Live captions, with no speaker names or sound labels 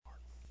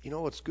You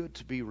know, it's good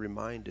to be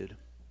reminded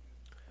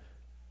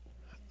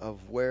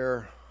of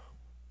where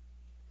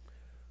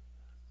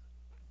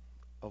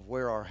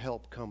our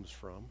help comes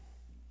from.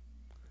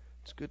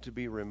 It's good to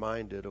be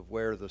reminded of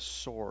where the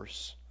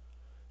source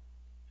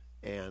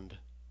and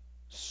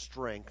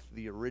strength,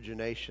 the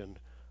origination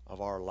of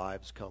our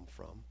lives come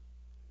from.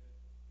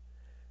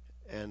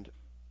 And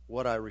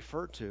what I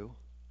refer to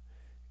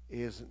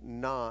is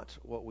not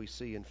what we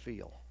see and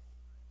feel.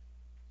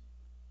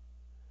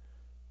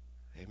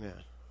 Amen.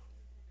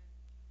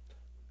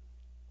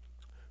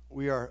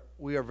 We are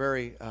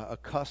very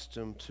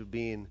accustomed to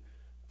being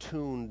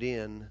tuned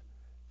in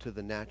to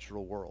the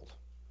natural world.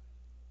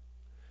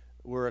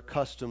 We're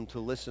accustomed to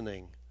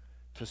listening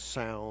to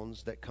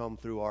sounds that come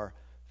through our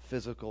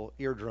physical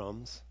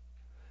eardrums.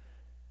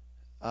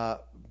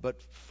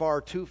 But far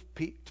too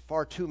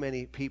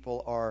many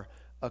people are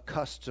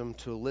accustomed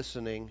to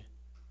listening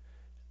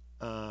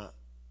to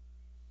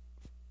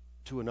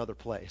another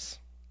place.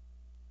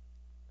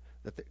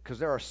 Because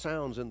there are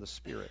sounds in the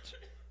Spirit.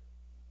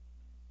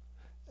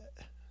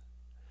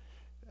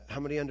 How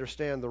many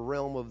understand the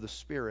realm of the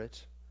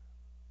Spirit,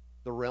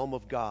 the realm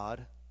of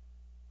God,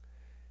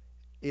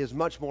 is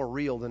much more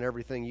real than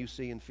everything you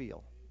see and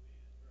feel?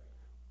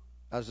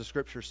 As the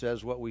Scripture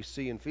says, what we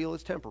see and feel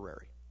is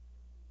temporary.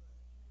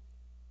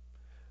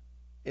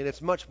 And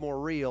it's much more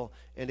real,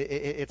 and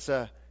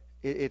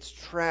it's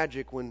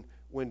tragic when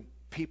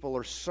people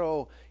are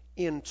so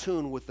in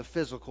tune with the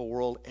physical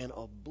world and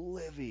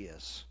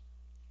oblivious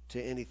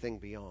to anything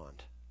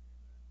beyond.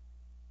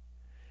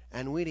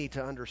 And we need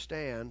to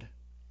understand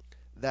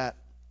that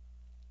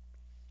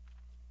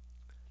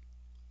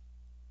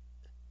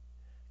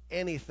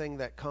anything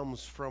that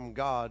comes from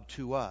God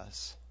to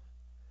us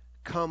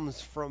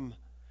comes from,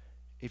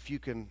 if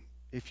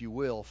you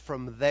will,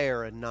 from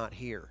there and not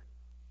here.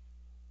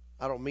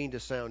 I don't mean to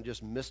sound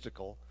just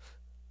mystical,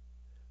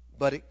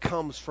 but it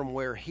comes from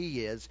where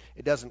He is.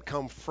 It doesn't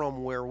come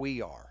from where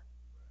we are.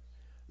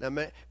 Now,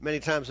 many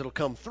times it'll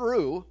come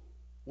through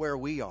where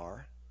we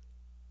are,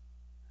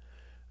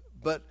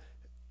 but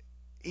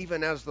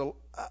even as the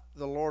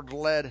Lord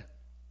led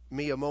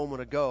me a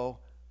moment ago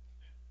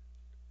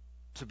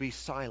to be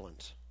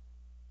silent,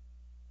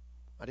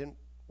 I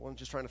wasn't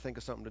just trying to think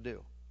of something to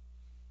do.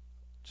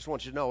 Just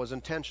want you to know it was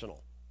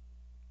intentional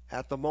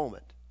at the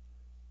moment.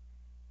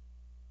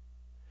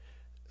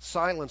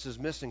 Silence is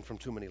missing from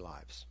too many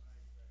lives.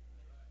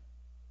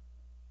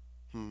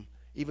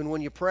 Even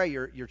when you pray,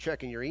 you're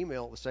checking your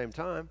email at the same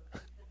time.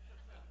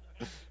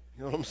 You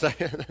know what I'm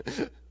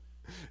saying?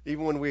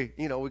 Even when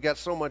we got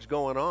so much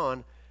going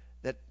on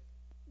that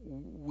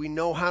we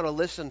know how to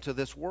listen to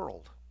this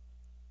world,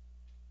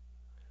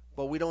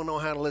 but we don't know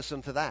how to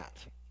listen to that,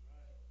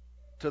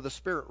 to the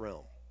spirit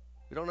realm.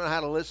 We don't know how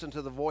to listen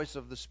to the voice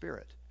of the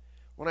Spirit.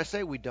 When I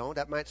say we don't,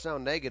 that might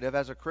sound negative.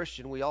 As a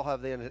Christian, we all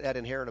have that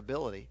inherent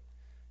ability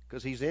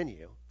because He's in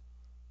you.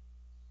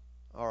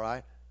 All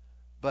right?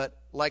 But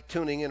like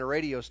tuning in a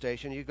radio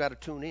station, you've got to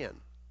tune in.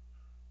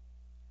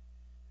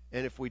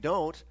 And if we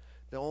don't,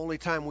 the only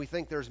time we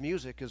think there's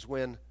music is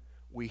when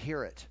we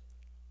hear it.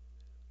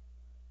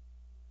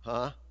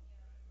 Huh?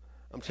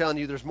 I'm telling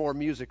you, there's more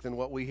music than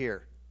what we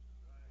hear.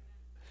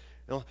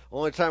 The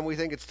only time we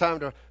think it's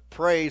time to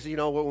praise,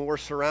 when we're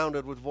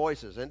surrounded with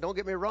voices. And don't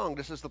get me wrong,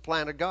 this is the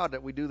plan of God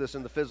that we do this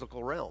in the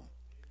physical realm.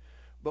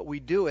 But we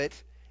do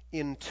it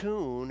in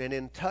tune and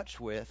in touch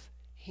with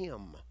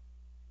Him.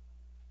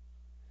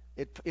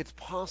 It's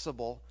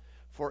possible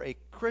for a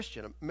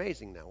Christian,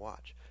 amazing now,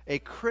 watch, a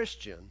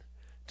Christian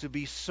to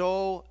be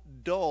so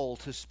dull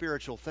to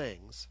spiritual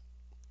things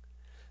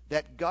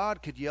that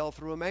God could yell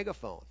through a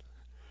megaphone,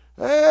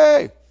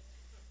 "Hey!"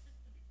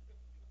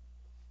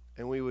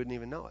 and we wouldn't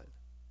even know it.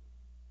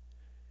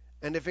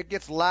 And if it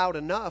gets loud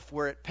enough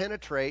where it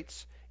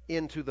penetrates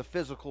into the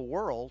physical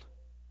world,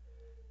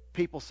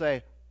 people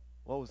say,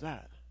 "What was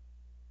that?"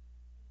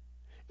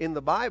 In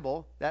the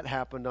Bible, that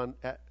happened on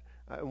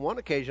one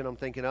occasion I'm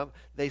thinking of.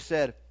 They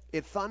said,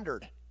 it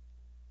thundered.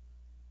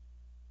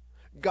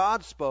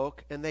 God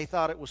spoke, and they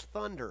thought it was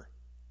thunder.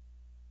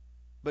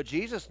 But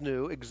Jesus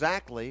knew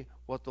exactly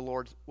what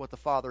the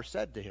Father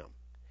said to Him.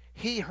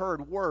 He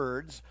heard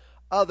words,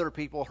 other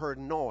people heard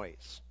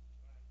noise.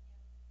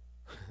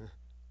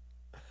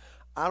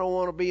 I don't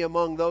want to be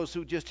among those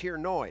who just hear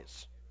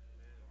noise.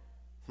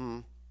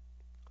 And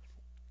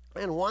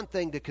one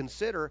thing to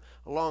consider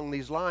along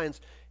these lines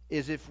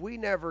is if we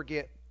never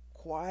get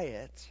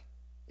quiet,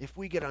 if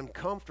we get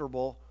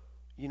uncomfortable,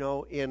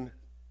 in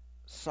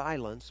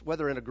silence,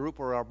 whether in a group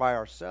or by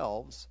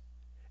ourselves,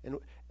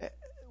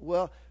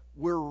 we're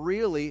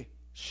really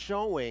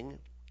showing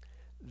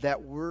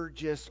that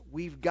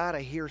we've got to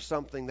hear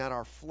something that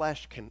our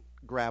flesh can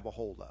grab a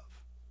hold of.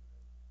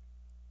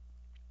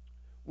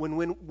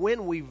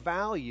 When we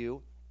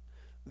value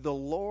the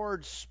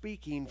Lord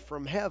speaking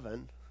from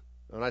heaven,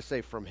 and I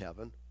say from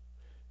heaven,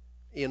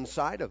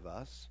 inside of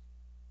us,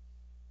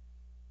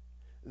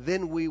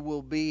 then we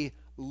will be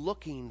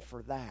looking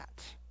for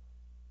that.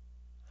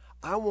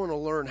 I want to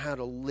learn how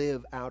to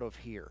live out of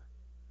here.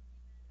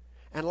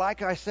 And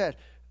like I said,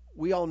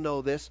 we all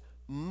know this,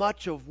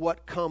 much of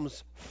what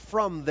comes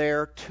from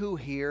there to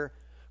here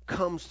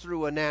comes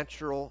through a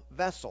natural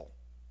vessel,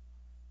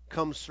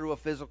 comes through a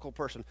physical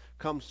person,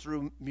 comes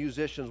through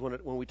musicians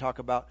when we talk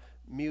about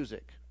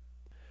music.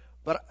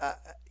 But,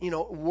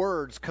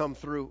 words come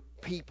through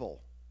people.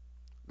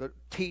 The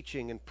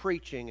teaching and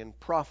preaching and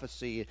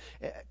prophecy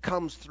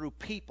comes through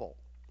people.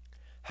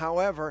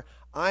 However,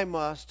 I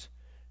must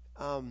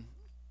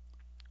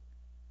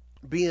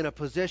be in a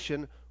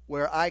position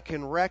where I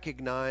can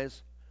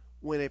recognize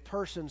when a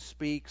person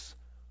speaks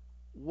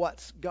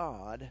what's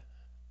God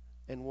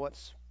and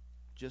what's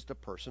just a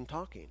person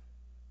talking.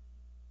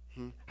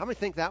 How many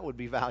think that would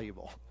be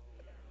valuable?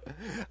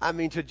 I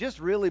mean, to just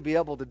really be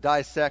able to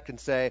dissect and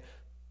say,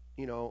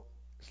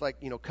 it's like,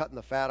 cutting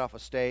the fat off a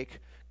steak.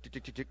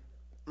 You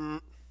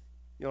know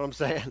what I'm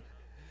saying?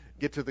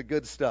 Get to the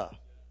good stuff.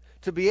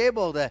 To be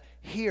able to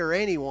hear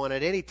anyone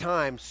at any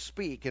time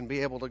speak and be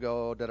able to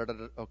go,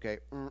 okay,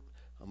 I'm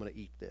going to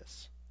eat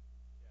this.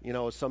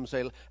 As some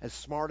say, as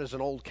smart as an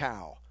old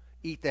cow,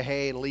 eat the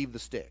hay and leave the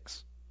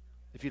sticks.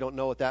 If you don't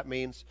know what that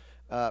means,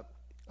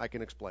 I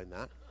can explain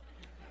that.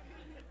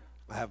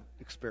 I have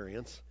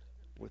experience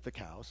with the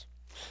cows.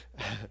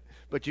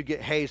 But you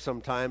get hay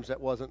sometimes that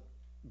wasn't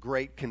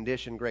great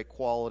condition, great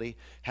quality,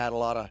 had a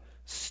lot of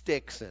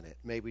sticks in it,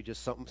 maybe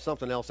just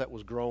something else that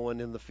was growing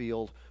in the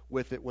field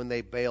with it when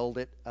they baled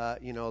it.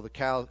 The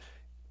cow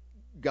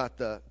got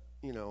the,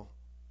 what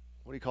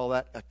do you call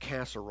that? A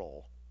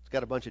casserole. It's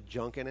got a bunch of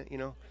junk in it,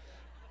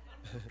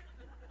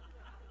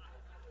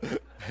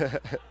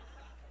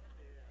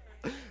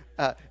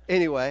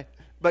 Anyway,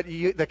 but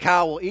the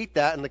cow will eat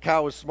that, and the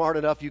cow is smart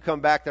enough, you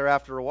come back there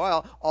after a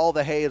while, all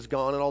the hay is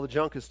gone and all the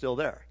junk is still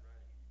there.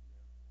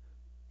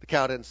 The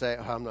cow didn't say,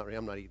 I'm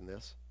not eating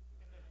this.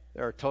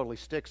 There are totally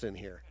sticks in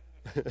here.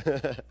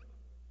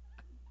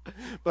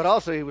 But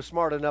also he was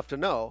smart enough to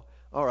know,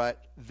 all right,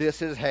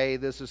 this is hay,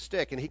 this is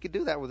stick. And he could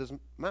do that with his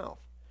mouth.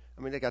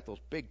 I mean, they got those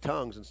big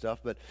tongues and stuff,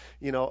 but,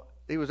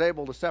 he was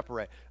able to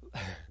separate.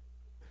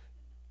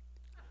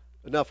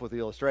 Enough with the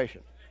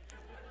illustration.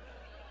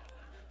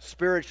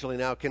 Spiritually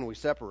now, can we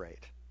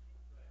separate?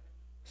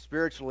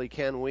 Spiritually,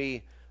 can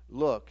we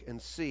look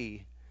and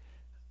see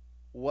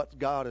what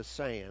God is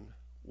saying,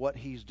 what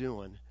he's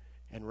doing,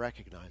 and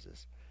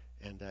recognizes?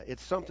 And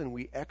it's something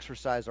we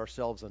exercise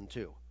ourselves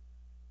unto.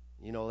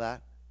 You know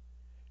that?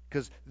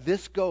 Because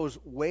this goes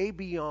way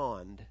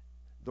beyond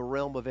the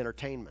realm of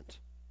entertainment,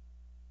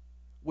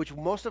 which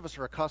most of us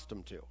are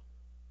accustomed to.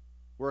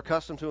 We're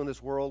accustomed to in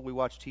this world. We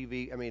watch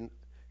TV. I mean,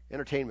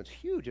 entertainment's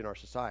huge in our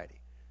society.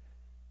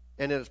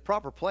 And in its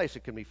proper place,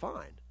 it can be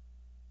fine.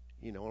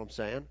 You know what I'm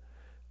saying?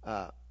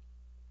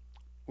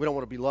 We don't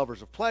want to be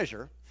lovers of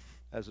pleasure,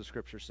 as the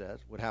Scripture says,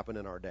 would happen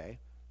in our day,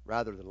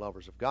 rather than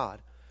lovers of God.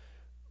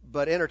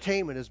 But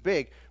entertainment is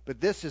big. But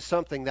this is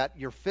something that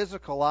your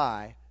physical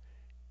eye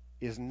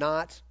is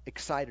not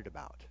excited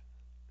about.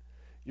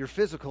 Your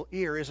physical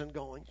ear isn't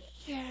going,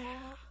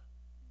 yeah.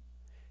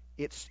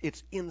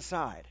 It's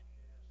inside.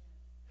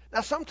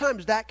 Now,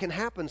 sometimes that can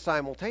happen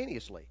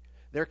simultaneously.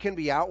 There can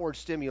be outward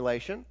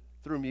stimulation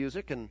through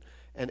music and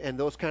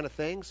those kind of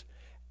things.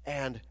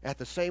 And at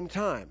the same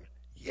time,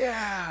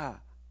 yeah.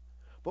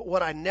 But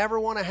what I never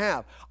want to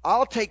have,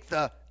 I'll take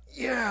the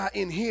yeah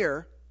in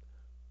here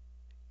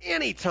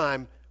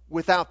anytime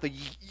without the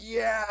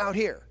yeah out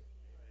here.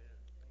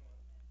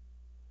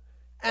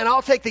 And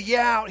I'll take the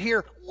yeah out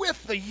here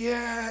with the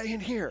yeah in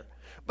here.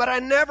 But I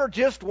never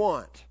just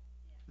want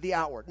the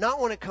outward. Not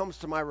when it comes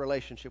to my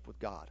relationship with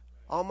God.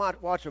 I'll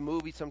watch a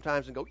movie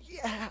sometimes and go,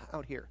 yeah,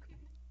 out here.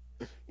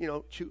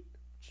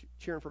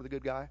 Cheering for the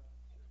good guy.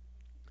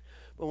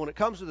 But when it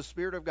comes to the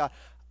Spirit of God,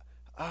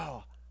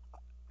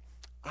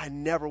 I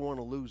never want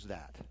to lose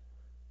that.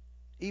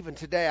 Even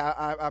today,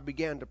 I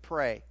began to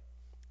pray.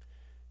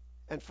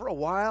 And for a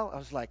while, I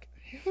was like,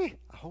 hey,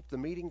 I hope the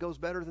meeting goes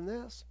better than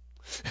this.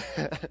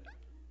 I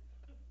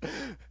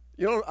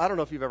don't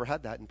know if you've ever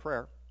had that in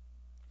prayer.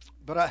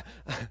 But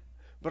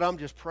I'm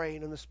just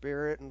praying in the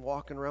Spirit and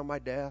walking around my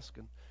desk.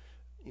 And,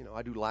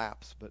 I do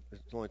laps, but it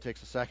only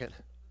takes a second.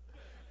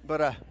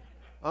 But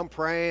I'm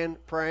praying.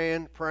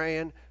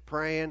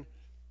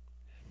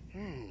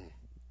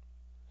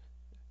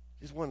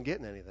 Just wasn't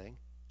getting anything.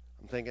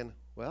 I'm thinking,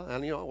 well,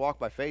 and I walk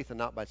by faith and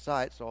not by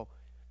sight, so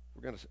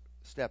we're going to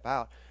step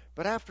out.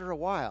 But after a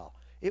while,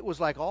 it was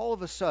like all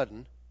of a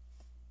sudden,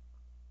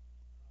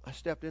 I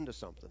stepped into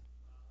something.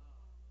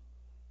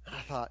 And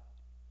I thought,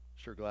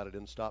 sure glad I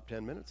didn't stop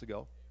 10 minutes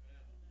ago.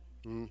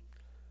 And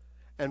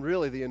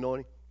really the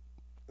anointing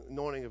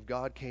of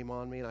God came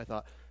on me, and I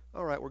thought,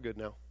 all right, we're good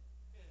now.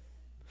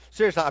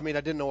 Seriously, I mean,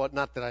 I didn't know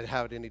not that I'd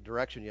have any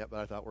direction yet, but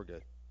I thought we're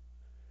good.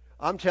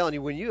 I'm telling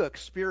you, when you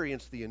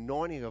experience the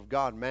anointing of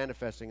God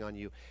manifesting on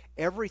you,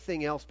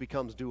 everything else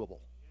becomes doable.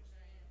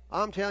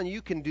 I'm telling you,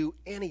 you can do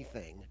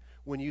anything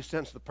when you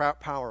sense the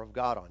power of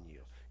God on you.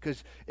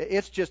 Because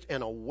it's just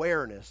an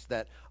awareness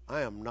that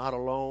I am not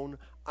alone.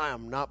 I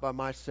am not by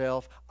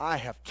myself. I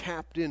have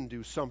tapped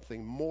into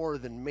something more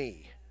than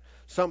me.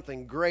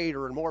 something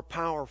greater and more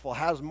powerful,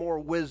 has more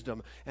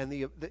wisdom, and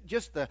the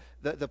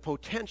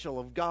potential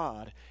of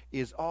God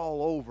is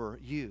all over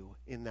you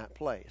in that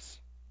place.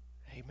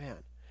 Amen.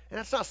 And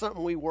that's not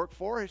something we work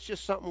for. It's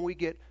just something we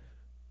get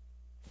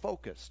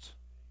focused.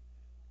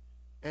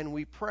 And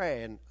we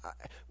pray. And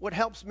what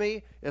helps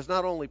me is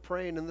not only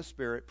praying in the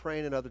Spirit,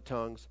 praying in other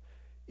tongues,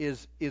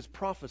 is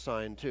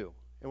prophesying too.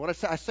 And what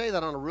I say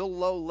that on a real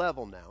low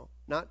level now,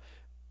 not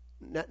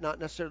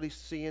necessarily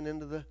seeing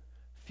into the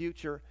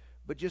future,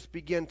 but just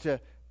begin to.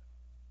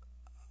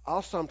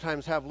 I'll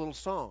sometimes have little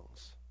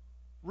songs,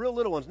 real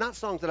little ones, not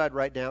songs that I'd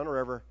write down or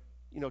ever,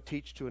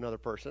 teach to another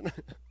person.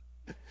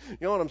 You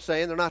know what I'm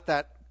saying? They're not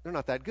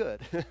that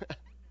good.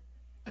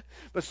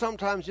 But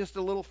sometimes just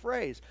a little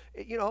phrase.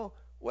 I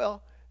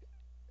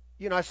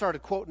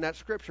started quoting that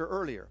scripture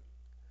earlier.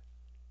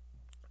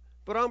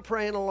 But I'm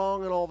praying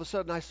along, and all of a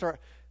sudden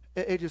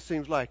it just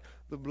seems like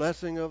the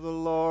blessing of the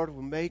Lord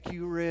will make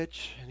you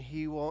rich, and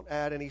He won't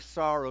add any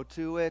sorrow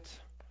to it,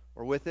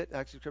 or with it,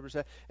 actually the scripture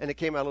said. And it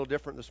came out a little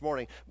different this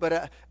morning.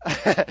 But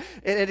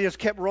it just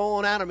kept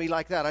rolling out of me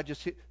like that. I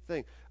just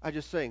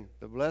sing,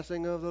 the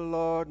blessing of the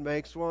Lord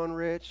makes one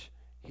rich,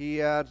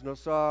 He adds no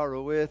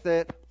sorrow with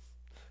it.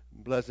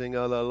 Blessing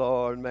of the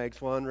Lord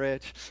makes one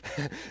rich.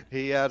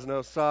 He adds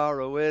no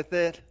sorrow with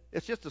it.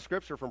 It's just a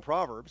scripture from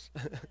Proverbs.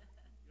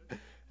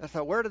 I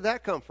thought, where did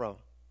that come from?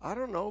 I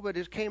don't know, but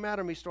it came out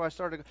of me, so I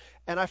started.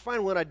 And I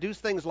find when I do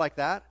things like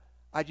that,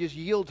 I just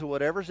yield to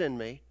whatever's in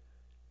me.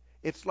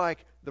 It's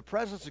like the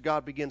presence of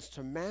God begins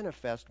to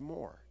manifest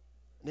more.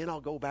 And then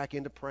I'll go back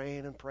into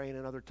praying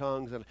in other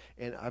tongues,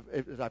 and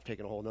I've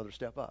taken a whole another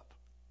step up.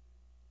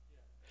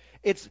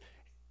 It's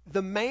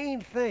the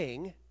main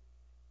thing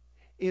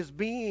is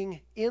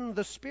being in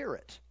the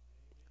Spirit.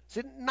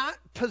 See, not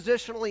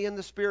positionally in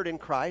the Spirit in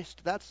Christ.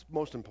 That's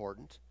most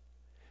important.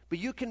 But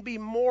you can be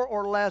more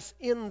or less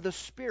in the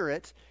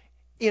Spirit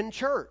in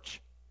church.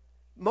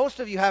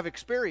 Most of you have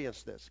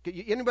experienced this.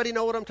 Anybody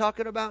know what I'm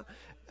talking about?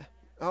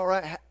 All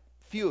right,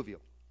 few of you.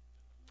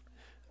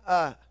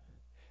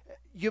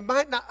 You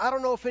might not. I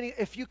don't know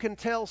if you can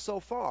tell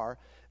so far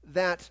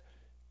that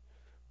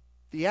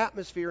the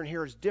atmosphere in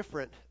here is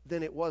different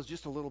than it was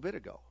just a little bit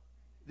ago.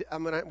 I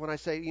mean, when I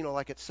say,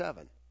 like at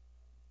 7,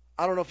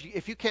 I don't know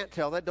if you can't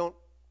tell that, don't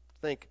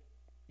think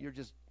you're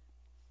just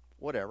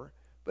whatever.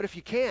 But if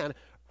you can,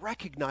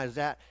 recognize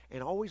that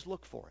and always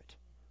look for it.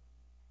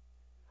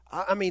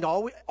 I mean,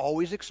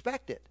 always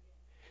expect it.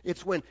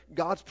 It's when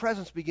God's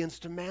presence begins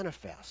to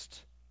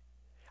manifest.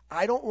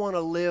 I don't want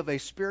to live a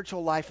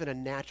spiritual life in a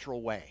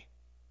natural way,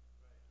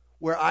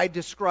 where I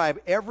describe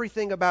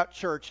everything about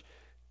church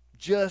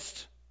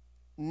just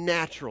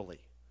naturally.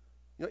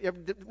 You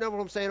know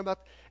what I'm saying about?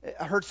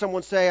 I heard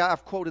someone say,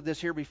 I've quoted this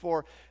here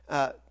before,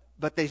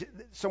 but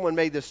someone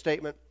made this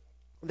statement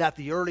that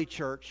the early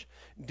church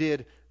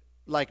did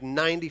like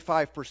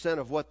 95%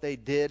 of what they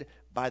did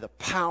by the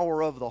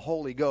power of the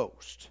Holy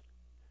Ghost.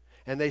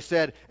 And they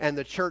said, and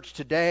the church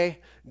today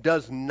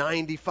does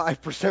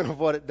 95% of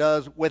what it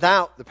does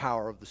without the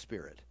power of the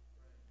Spirit.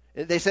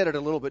 They said it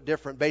a little bit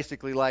different,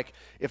 basically like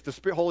if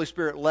the Holy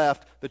Spirit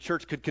left, the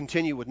church could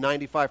continue with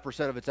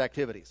 95% of its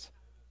activities.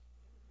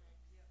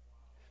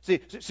 See,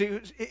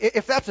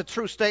 if that's a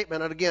true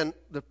statement, and again,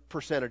 the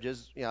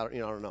percentages, I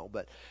don't know,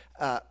 but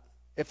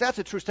if that's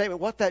a true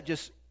statement, what that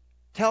just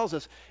tells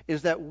us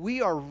is that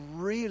we are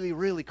really,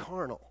 really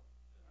carnal.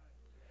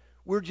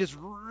 We're just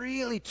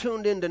really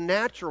tuned into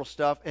natural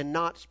stuff and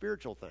not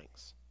spiritual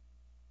things.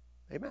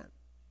 Amen.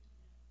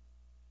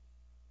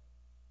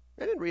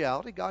 And in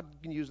reality, God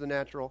can use the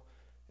natural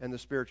and the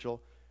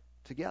spiritual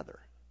together.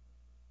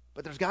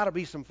 But there's got to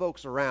be some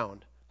folks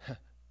around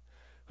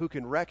who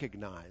can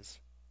recognize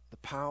the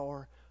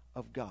power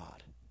of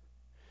God.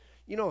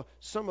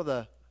 Some of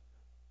the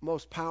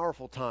most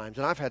powerful times,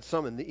 and I've had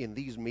some in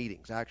these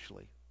meetings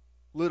actually,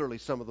 literally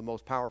some of the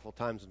most powerful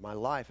times in my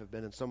life have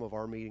been in some of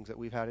our meetings that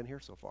we've had in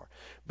here so far.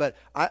 But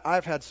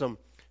I've had some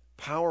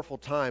powerful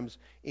times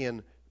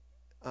in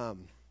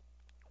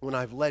when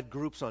I've led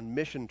groups on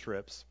mission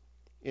trips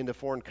into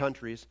foreign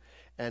countries,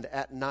 and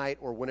at night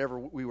or whenever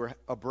we were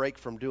a break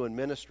from doing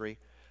ministry,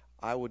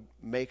 I would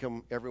make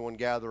everyone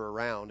gather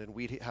around, and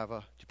we'd have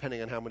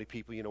depending on how many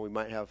people, we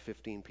might have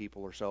 15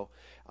 people or so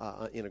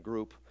in a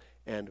group,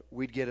 and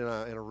we'd get in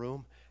a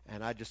room,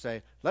 and I'd just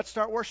say, let's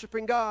start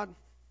worshiping God.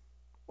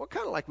 Well,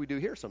 kind of like we do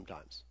here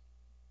sometimes.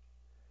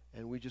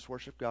 And we just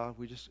worship God.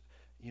 We just,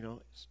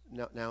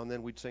 now and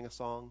then we'd sing a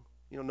song,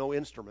 no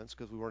instruments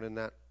because we weren't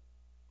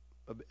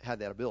had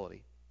that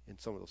ability in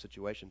some of those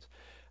situations.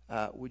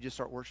 We'd just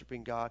start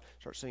worshiping God,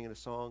 start singing a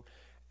song,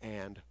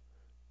 and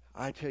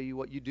I tell you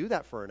what, you do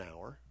that for an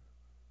hour,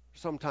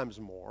 sometimes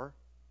more,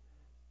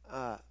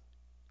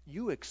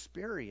 you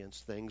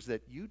experience things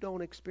that you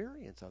don't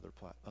experience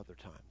other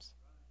times.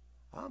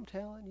 I'm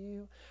telling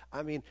you.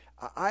 I mean,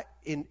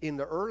 in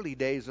the early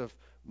days of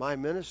my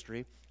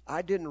ministry,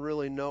 I didn't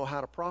really know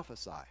how to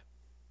prophesy.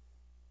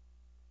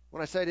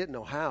 When I say I didn't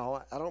know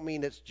how, I don't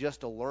mean it's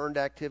just a learned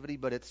activity,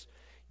 but it's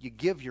you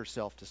give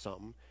yourself to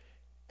something.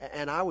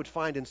 And I would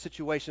find in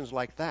situations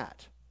like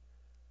that,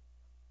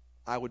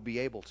 I would be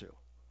able to.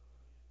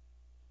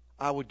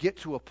 I would get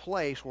to a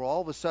place where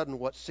all of a sudden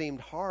what seemed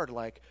hard,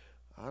 like,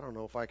 I don't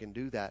know if I can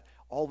do that,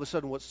 all of a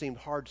sudden what seemed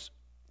hard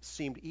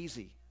seemed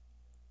easy.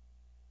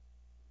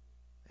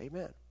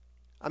 Amen.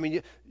 I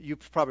mean, you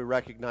probably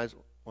recognize,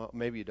 well,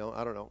 maybe you don't,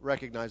 I don't know,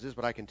 recognize this,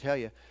 but I can tell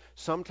you,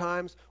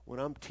 sometimes when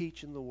I'm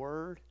teaching the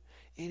Word,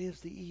 it is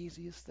the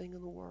easiest thing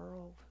in the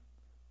world.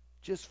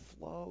 Just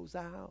flows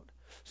out.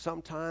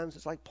 Sometimes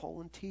it's like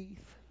pulling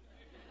teeth.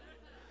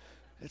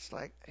 It's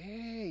like,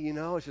 hey,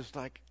 it's just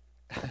like,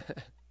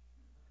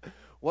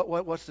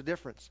 what's the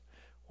difference?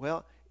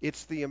 Well,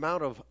 it's the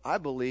amount of, I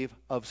believe,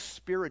 of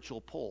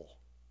spiritual pull,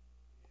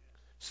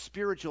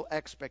 spiritual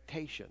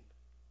expectation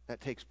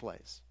that takes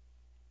place.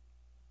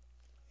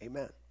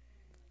 Amen.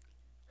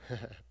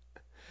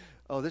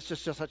 Oh, this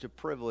is just such a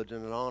privilege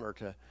and an honor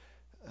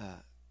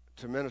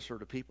to minister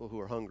to people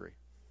who are hungry,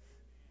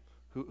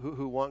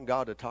 who want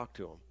God to talk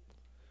to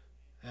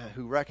them,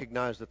 who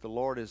recognize that the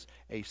Lord is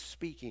a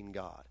speaking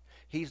God.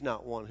 He's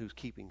not one who's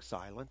keeping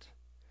silent.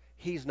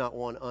 He's not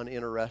one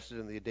uninterested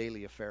in the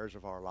daily affairs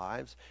of our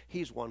lives.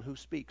 He's one who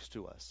speaks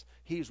to us.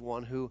 He's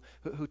one who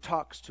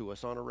talks to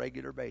us on a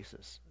regular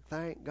basis.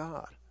 Thank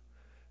God.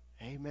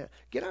 Amen.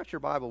 Get out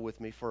your Bible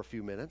with me for a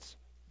few minutes.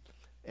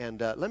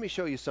 And let me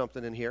show you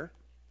something in here.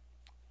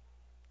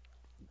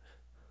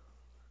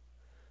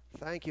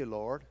 Thank you,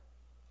 Lord.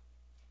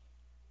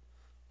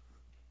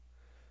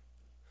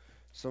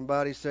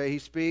 Somebody say, He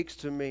speaks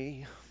to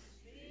me.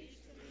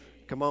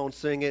 Come on,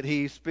 sing it.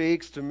 He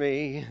speaks to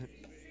me.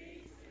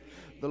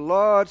 The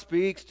Lord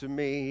speaks to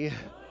me.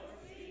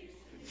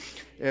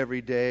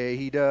 Every day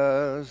He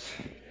does.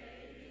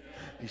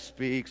 He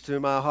speaks to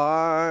my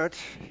heart.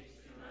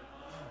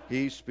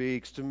 He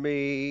speaks to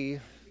me.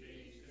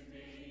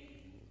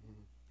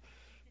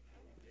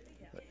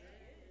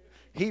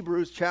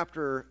 Hebrews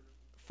chapter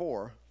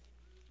 4.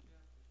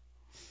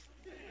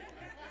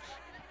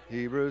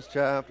 Hebrews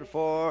chapter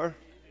 4.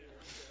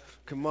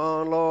 Come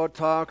on, Lord,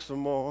 talk some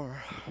more.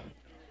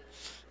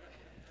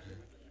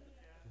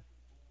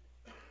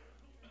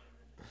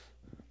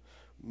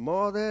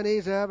 More than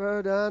He's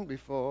ever done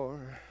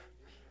before.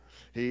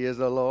 He is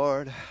the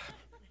Lord.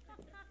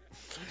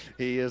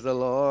 He is the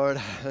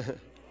Lord.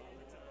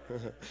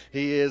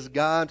 He is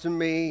God to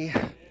me.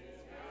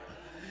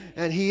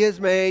 And He has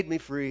made me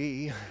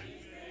free.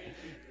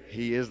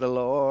 He is the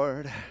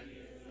Lord.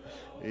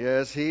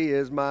 Yes, He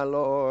is my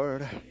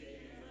Lord.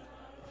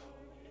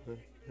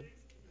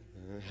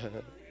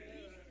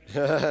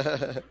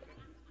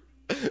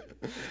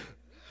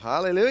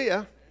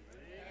 Hallelujah.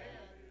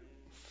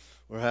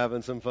 We're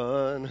having some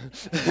fun.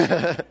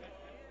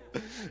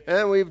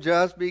 And we've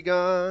just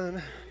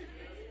begun.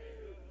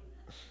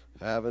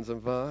 Having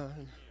some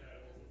fun.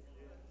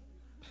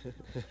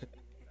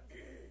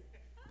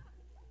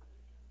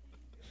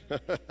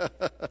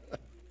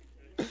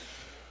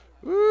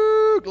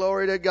 Woo,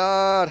 glory to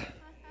God.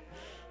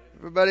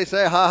 Everybody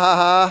say ha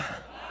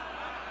ha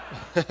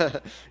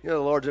ha. The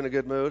Lord's in a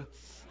good mood.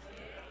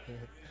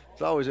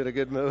 It's always in a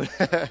good mood.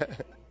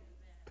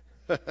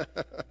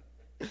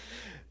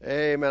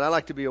 Amen. I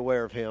like to be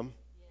aware of Him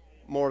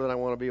more than I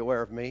want to be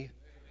aware of me.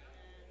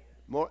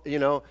 More,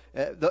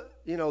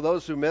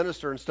 those who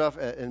minister and stuff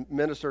and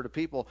minister to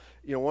people,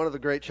 one of the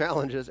great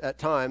challenges at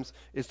times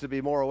is to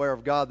be more aware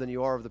of God than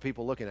you are of the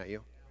people looking at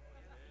you.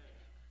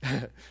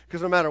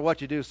 Because no matter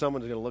what you do,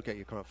 someone's going to look at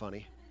you kind of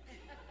funny.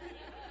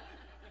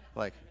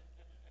 Like,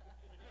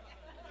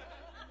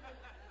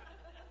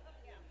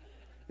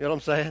 you know what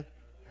I'm saying?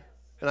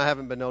 And I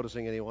haven't been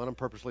noticing anyone. I'm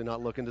purposely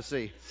not looking to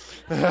see.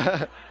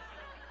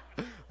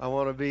 I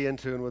want to be in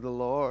tune with the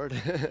Lord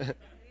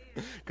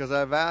because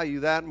I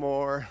value that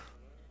more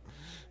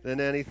than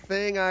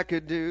anything I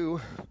could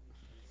do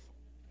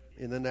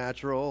in the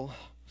natural.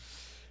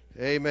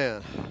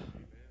 Amen.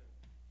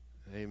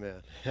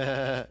 Amen.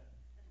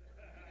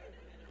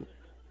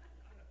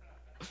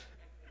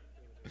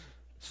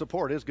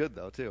 Support is good,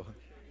 though, too.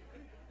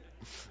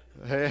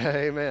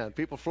 Amen.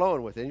 People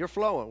flowing with it. And you're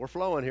flowing. We're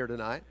flowing here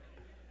tonight.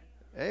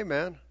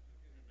 Amen.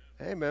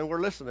 Amen.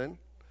 We're listening.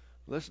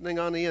 Listening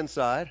on the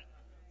inside.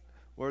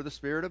 Where the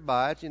Spirit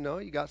abides,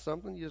 you got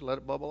something, you just let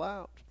it bubble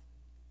out.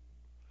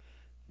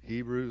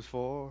 Hebrews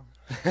 4.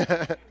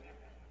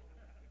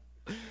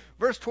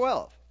 Verse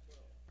 12.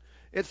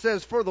 It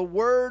says, for the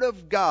Word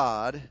of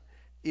God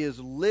is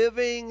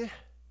living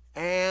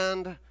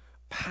and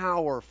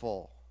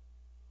powerful.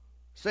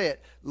 Say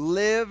it.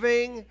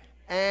 Living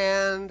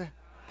and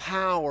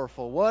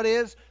powerful. What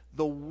is?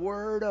 The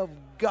Word of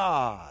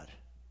God.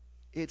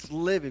 It's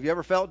living. Have you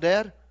ever felt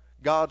dead?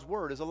 God's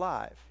Word is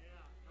alive.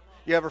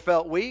 You ever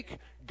felt weak?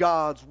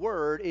 God's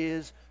Word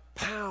is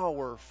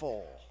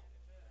powerful.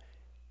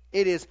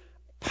 It is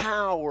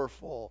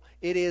powerful.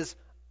 It is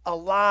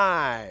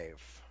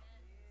alive.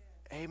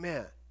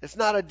 Amen. It's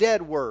not a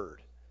dead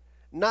word.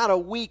 Not a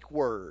weak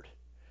word.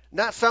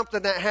 Not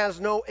something that has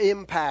no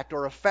impact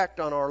or effect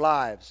on our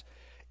lives.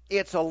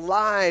 It's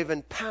alive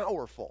and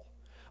powerful.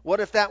 What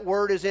if that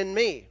word is in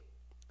me?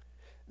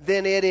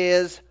 Then it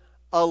is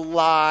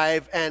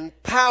alive and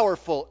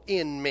powerful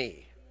in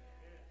me.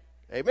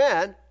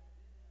 Amen.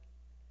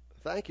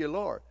 Thank you,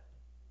 Lord.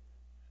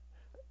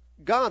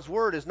 God's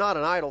Word is not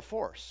an idle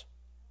force.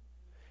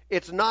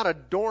 It's not a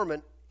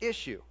dormant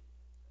issue.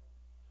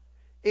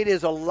 It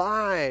is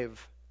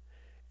alive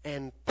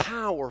and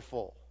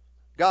powerful.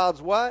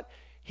 God's what?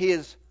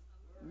 His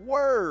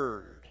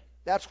Word.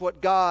 That's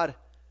what God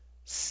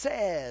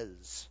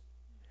says.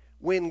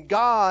 When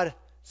God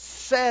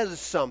says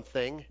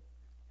something,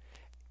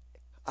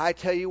 I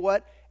tell you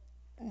what,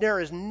 there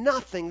is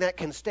nothing that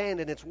can stand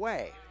in its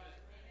way.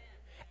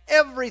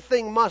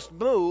 Everything must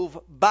move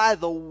by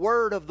the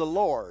word of the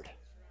Lord.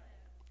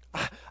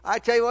 I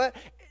tell you what,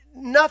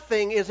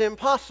 nothing is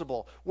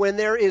impossible when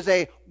there is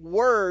a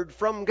word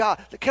from God.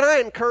 Can I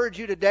encourage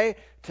you today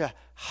to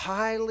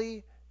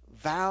highly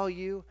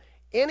value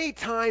any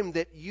time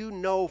that you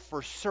know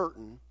for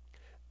certain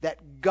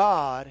that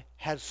God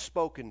has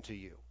spoken to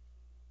you?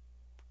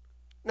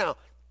 Now,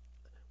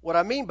 what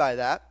I mean by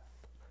that,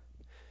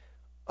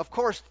 of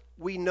course,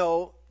 we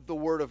know the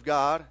Word of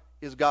God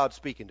is God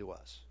speaking to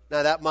us.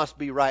 Now, that must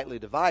be rightly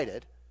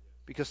divided,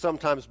 because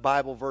sometimes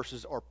Bible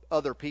verses are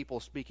other people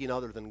speaking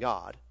other than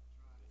God.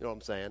 You know what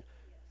I'm saying?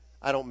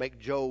 I don't make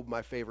Job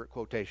my favorite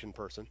quotation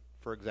person,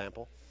 for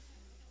example.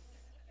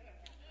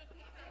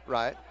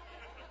 Right?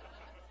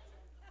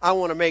 I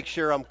want to make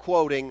sure I'm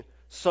quoting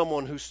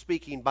someone who's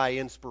speaking by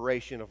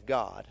inspiration of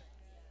God,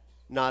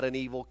 not an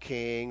evil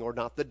king or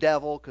not the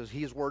devil, because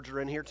his words are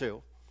in here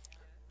too.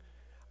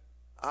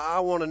 I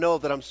want to know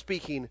that I'm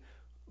speaking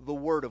the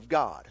Word of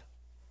God.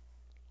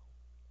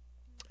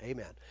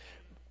 Amen.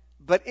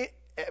 But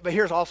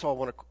here's also I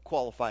want to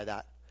qualify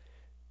that.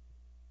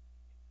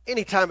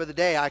 Any time of the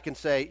day I can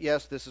say,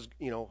 yes, this is,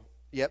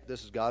 yep,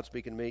 this is God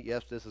speaking to me.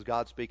 Yes, this is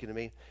God speaking to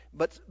me.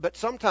 But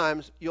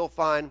sometimes you'll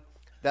find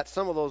that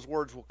some of those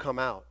words will come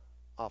out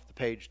off the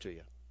page to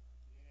you.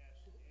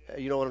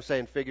 You know what I'm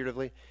saying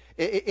figuratively?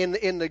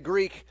 In the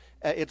Greek,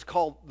 it's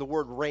called the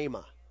word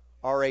rhema,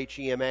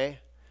 R-H-E-M-A.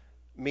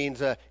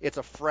 Means it's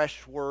a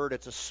fresh word,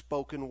 it's a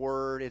spoken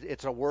word,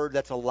 it's a word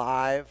that's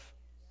alive.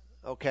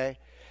 Okay?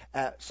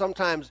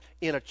 Sometimes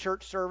in a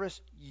church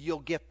service, you'll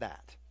get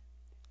that.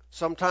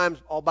 Sometimes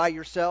all by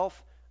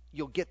yourself,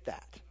 you'll get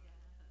that.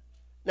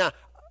 Now,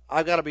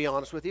 I've got to be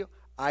honest with you.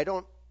 I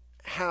don't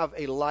have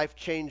a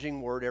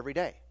life-changing word every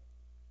day.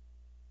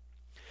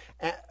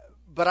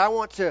 But I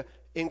want to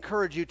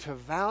encourage you to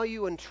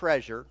value and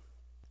treasure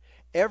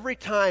every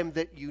time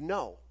that you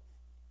know.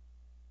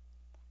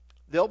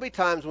 There'll be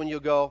times when you'll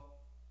go,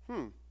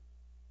 I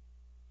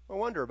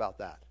wonder about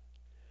that.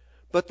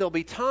 But there'll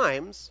be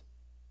times,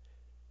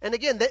 and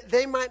again,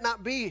 they might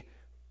not be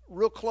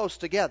real close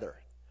together.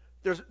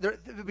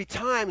 There'll be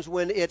times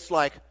when it's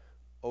like,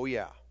 oh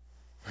yeah,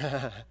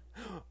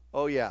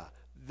 oh yeah,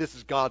 this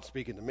is God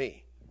speaking to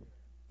me.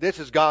 This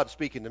is God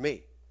speaking to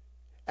me.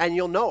 And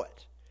you'll know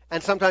it.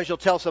 And sometimes you'll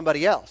tell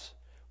somebody else,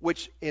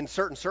 which in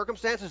certain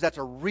circumstances, that's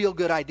a real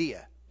good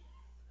idea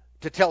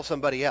to tell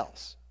somebody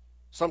else.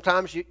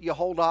 Sometimes you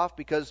hold off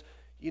because,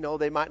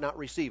 they might not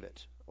receive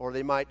it. Or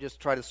they might just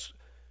try to,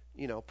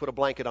 put a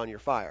blanket on your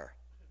fire.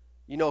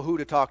 You know who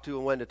to talk to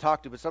and when to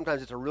talk to, but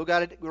sometimes it's a real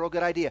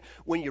good idea.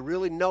 When you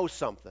really know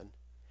something,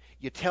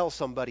 you tell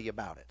somebody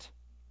about it.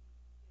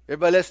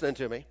 Everybody listening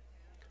to me?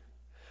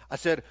 I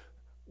said,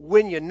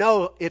 when you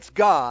know it's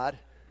God,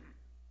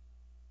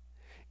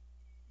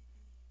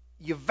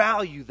 you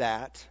value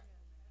that,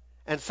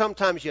 and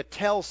sometimes you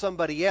tell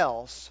somebody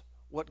else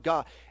what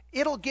God...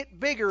 It'll get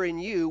bigger in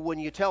you when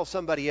you tell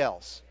somebody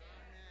else.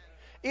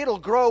 It'll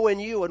grow in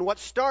you, and what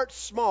starts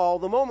small,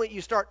 the moment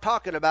you start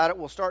talking about it,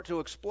 will start to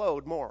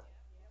explode more.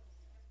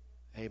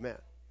 Amen.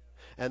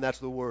 And that's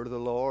the word of the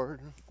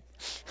Lord.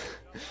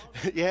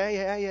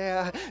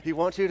 Yeah. He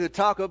wants you to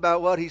talk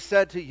about what He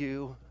said to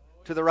you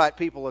to the right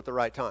people at the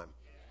right time.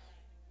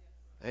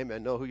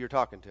 Amen. Know who you're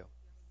talking to.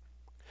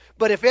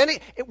 But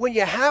when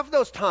you have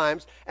those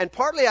times, and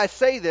partly I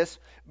say this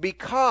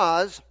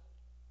because...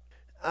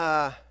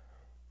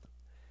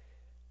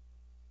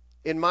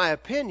 in my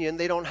opinion,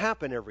 they don't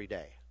happen every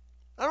day.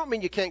 I don't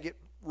mean you can't get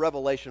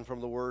revelation from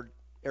the Word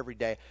every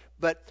day,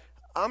 but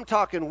I'm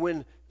talking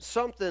when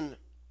something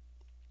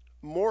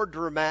more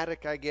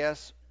dramatic, I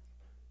guess,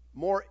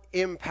 more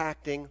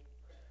impacting,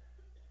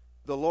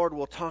 the Lord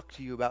will talk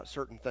to you about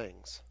certain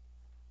things.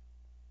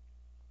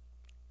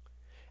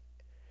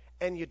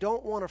 And you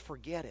don't want to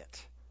forget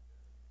it.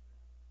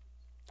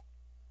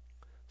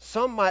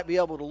 Some might be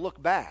able to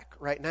look back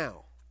right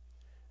now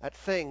at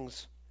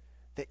things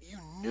that you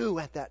knew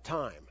at that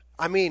time.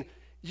 I mean,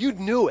 you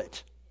knew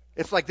it.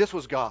 It's like this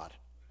was God.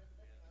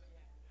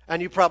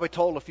 And you probably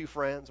told a few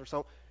friends or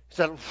something.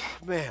 Said,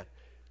 man.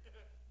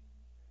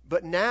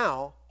 But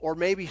now, or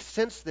maybe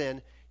since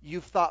then,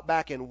 you've thought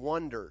back and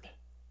wondered.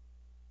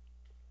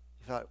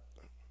 You thought,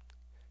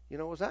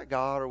 was that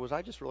God, or was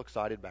I just real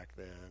excited back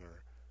then?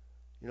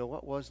 Or,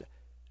 what was that?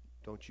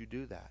 Don't you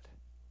do that.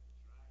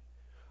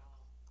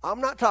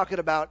 I'm not talking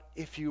about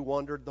if you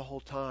wondered the whole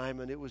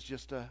time and it was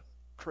just a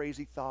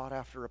crazy thought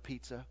after a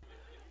pizza.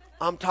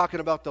 I'm talking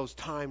about those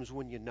times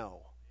when you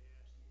know.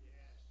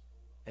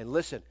 And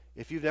listen,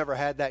 if you've never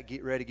had that,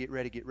 get ready, get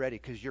ready, get ready,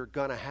 because you're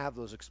going to have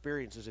those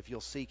experiences if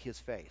you'll seek His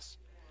face.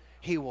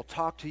 He will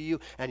talk to you,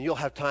 and you'll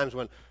have times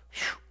when,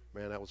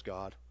 man, that was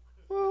God.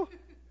 Oh,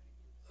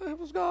 that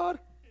was God.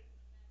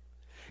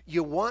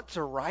 You want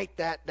to write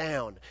that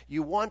down.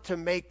 You want to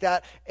make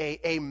that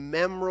a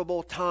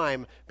memorable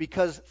time,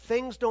 because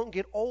things don't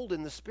get old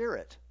in the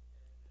Spirit.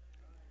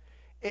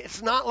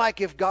 It's not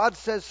like if God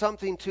says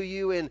something to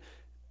you in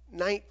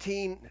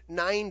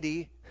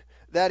 1990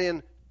 that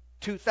in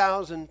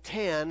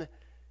 2010,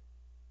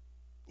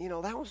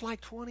 that was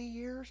like 20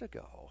 years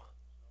ago.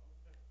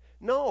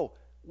 No,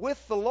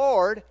 with the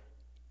Lord,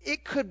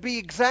 it could be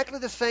exactly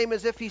the same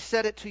as if He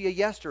said it to you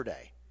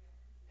yesterday.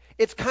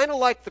 It's kind of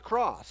like the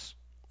cross.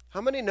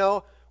 How many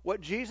know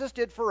what Jesus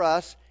did for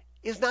us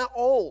is not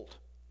old?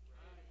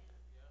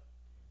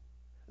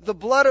 The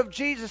blood of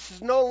Jesus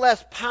is no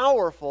less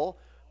powerful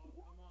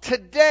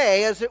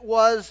today as it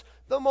was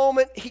the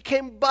moment He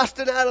came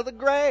busting out of the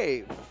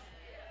grave.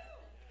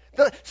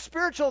 The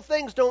spiritual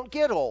things don't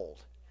get old.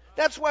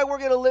 That's why we're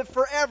going to live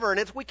forever,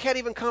 and we can't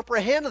even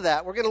comprehend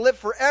that. We're going to live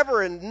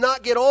forever and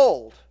not get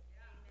old.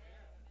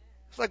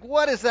 It's like,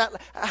 what is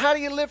that? How do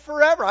you live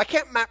forever? I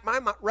can't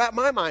wrap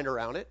my mind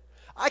around it.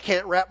 I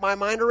can't wrap my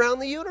mind around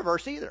the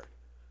universe either.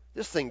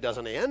 This thing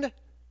doesn't end.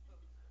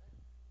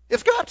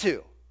 It's got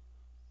to.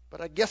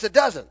 But I guess it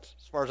doesn't,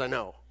 as far as I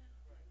know.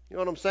 You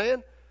know what I'm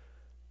saying?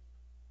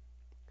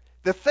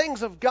 The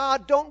things of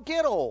God don't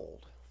get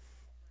old.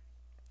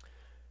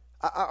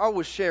 I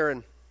was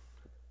sharing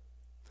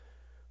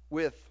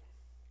with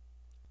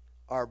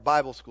our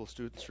Bible school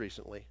students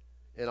recently,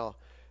 and I'll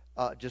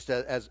just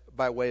as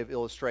by way of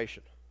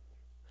illustration.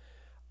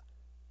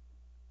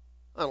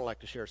 I don't like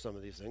to share some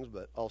of these things,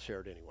 but I'll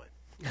share it anyway.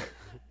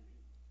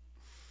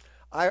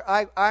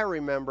 I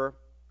remember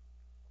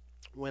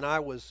when I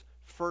was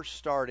first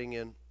starting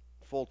in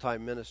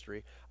full-time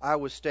ministry, I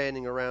was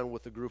standing around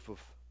with a group of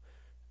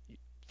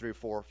 3 or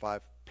 4 or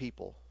 5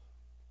 people,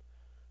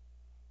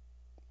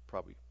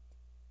 probably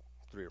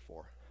 3 or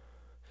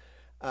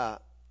 4,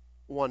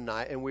 one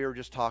night, and we were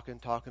just talking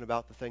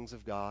about the things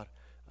of God,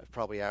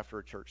 probably after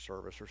a church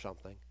service or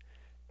something,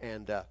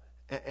 and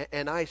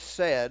I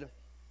said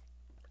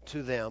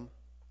to them,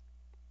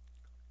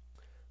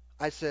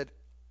 I said,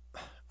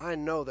 I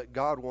know that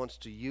God wants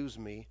to use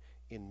me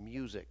in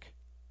music.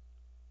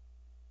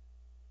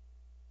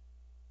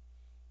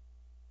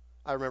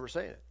 I remember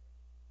saying it.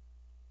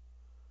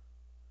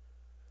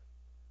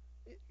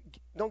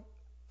 Don't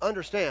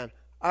understand,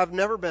 I've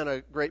never been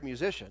a great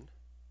musician.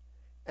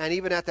 And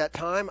even at that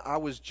time, I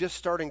was just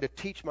starting to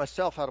teach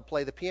myself how to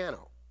play the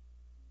piano.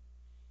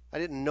 I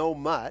didn't know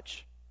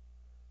much.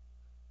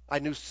 I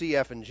knew C,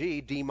 F, and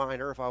G, D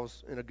minor if I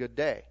was in a good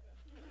day.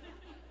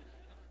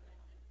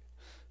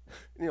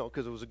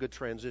 Because it was a good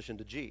transition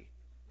to G.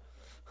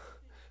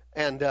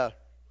 And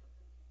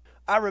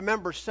I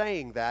remember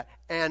saying that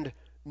and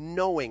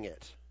knowing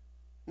it.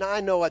 Now,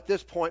 I know at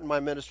this point in my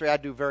ministry, I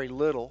do very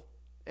little.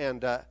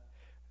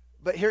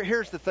 But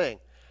here's the thing.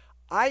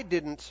 I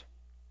didn't,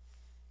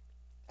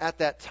 at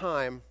that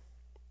time,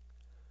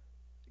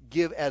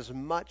 give as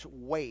much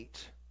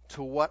weight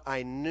to what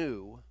I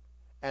knew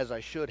as I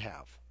should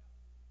have.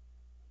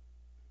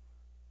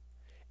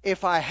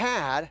 If I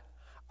had,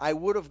 I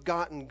would have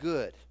gotten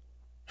good.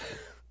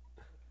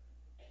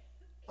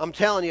 I'm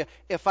telling you,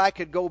 if I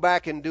could go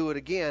back and do it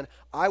again,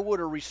 I would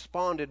have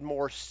responded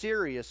more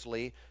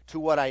seriously to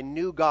what I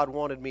knew God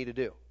wanted me to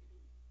do.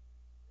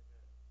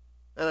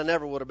 And I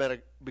never would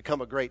have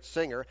become a great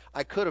singer.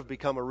 I could have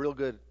become a real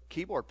good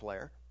keyboard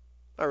player.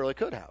 I really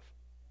could have.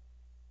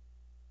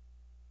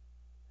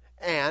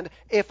 And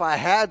if I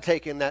had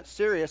taken that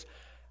serious,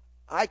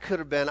 I could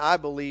have been, I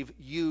believe,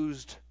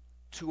 used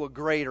to a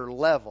greater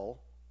level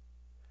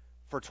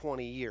for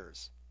 20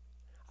 years.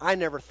 I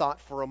never thought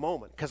for a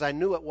moment, because I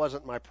knew it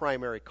wasn't my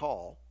primary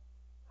call.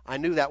 I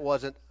knew that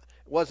wasn't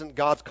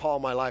God's call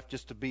in my life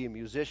just to be a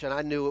musician.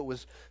 I knew it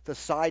was the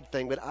side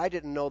thing, but I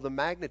didn't know the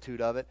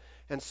magnitude of it.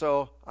 And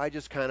so I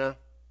just kind of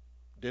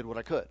did what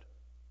I could.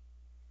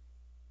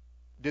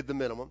 Did the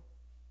minimum.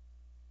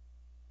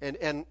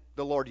 And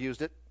the Lord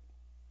used it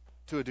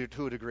to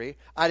a degree.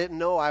 I didn't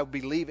know I would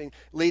be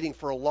leading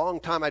for a long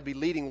time. I'd be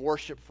leading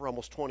worship for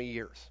almost 20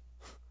 years.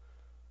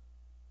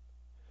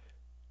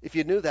 If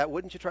you knew that,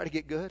 wouldn't you try to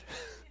get good?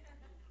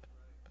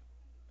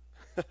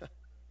 A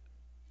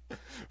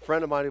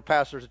friend of mine who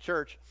pastors a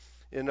church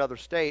in another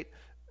state,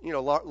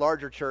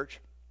 larger church,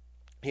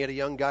 he had a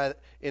young guy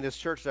in his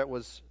church that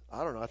was,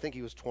 I don't know, I think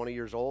he was 20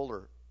 years old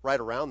or right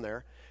around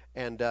there.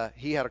 And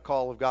he had a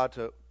call of God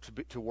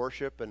to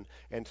worship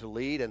and to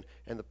lead. And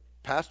the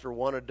pastor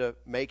wanted to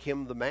make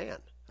him the man.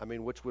 I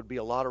mean, which would be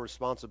a lot of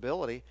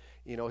responsibility.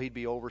 He'd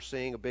be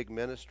overseeing a big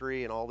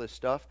ministry and all this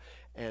stuff.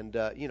 And,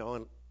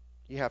 and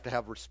you have to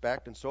have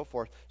respect and so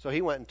forth. So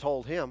he went and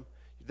told him,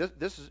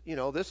 this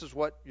is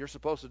what you're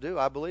supposed to do.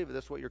 I believe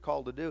this is what you're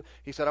called to do.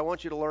 He said, I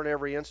want you to learn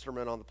every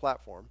instrument on the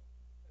platform.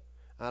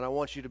 And I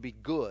want you to be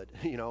good.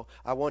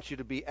 I want you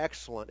to be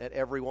excellent at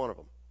every one of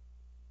them.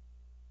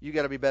 You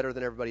got to be better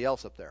than everybody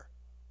else up there.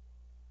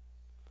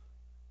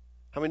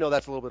 How many know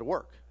that's a little bit of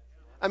work?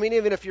 I mean,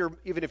 even if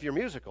you're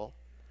musical,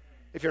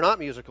 if you're not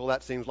musical,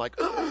 that seems like.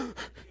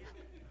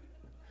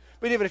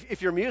 But even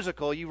if you're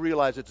musical, you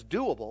realize it's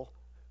doable,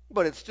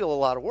 but it's still a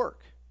lot of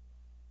work.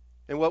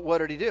 And what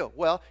did he do?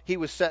 Well, he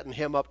was setting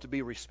him up to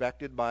be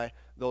respected by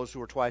those who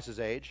were twice his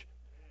age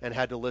and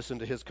had to listen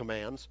to his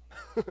commands,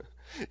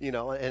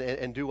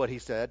 and do what he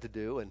said to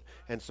do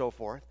and so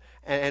forth.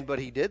 But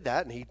he did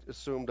that, and he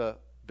assumed a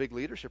big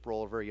leadership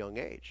role at a very young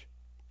age.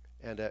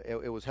 And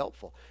it was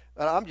helpful.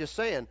 But I'm just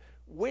saying,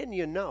 when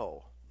you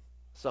know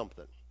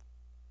something,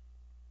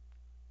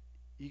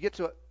 you get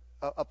to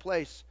a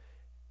place,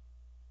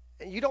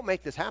 and you don't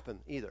make this happen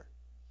either.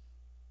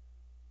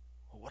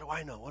 Well, what do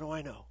I know? What do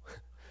I know?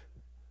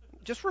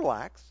 Just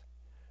relax.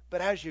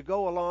 But as you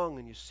go along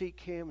and you seek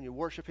Him and you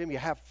worship Him, you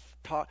have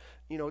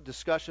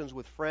discussions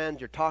with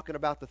friends, you're talking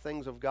about the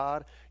things of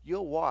God,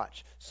 you'll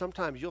watch.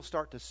 Sometimes you'll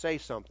start to say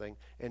something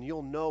and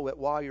you'll know that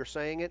while you're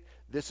saying it,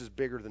 this is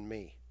bigger than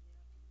me.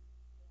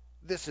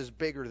 This is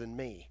bigger than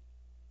me.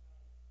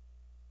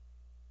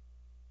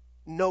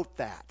 Note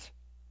that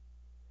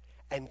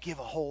and give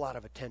a whole lot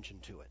of attention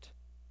to it.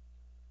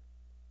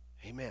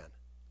 Amen.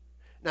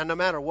 Now, no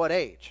matter what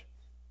age,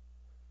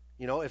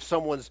 if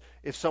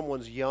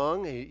someone's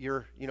young,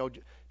 you're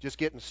just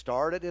getting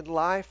started in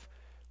life,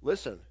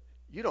 listen,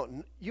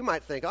 you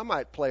might think I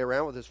might play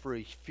around with this for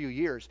a few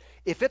years.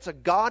 If it's a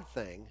God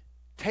thing,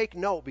 take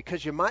note,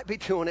 because you might be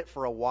doing it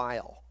for a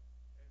while.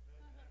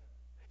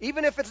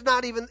 Even if it's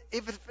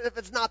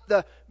not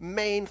the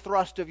main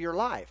thrust of your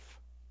life.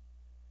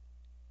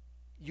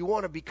 You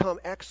want to become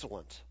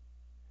excellent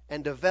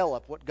and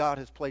develop what God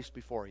has placed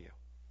before you.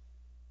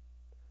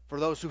 For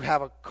those who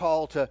have a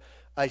call to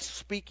a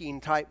speaking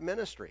type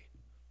ministry,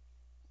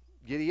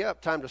 giddy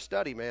up, time to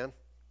study, man.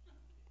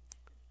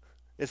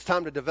 It's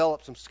time to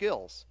develop some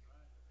skills,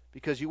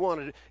 because you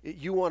want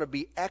to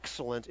be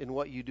excellent in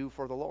what you do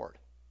for the Lord.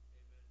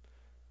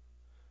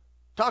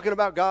 Talking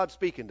about God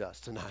speaking to us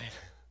tonight.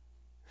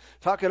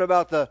 Talking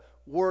about the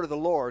word of the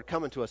Lord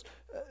coming to us.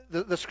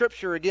 The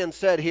scripture again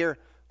said here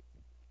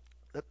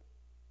that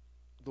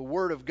the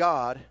word of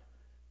God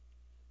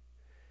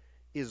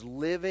is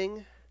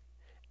living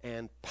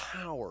and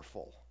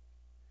powerful.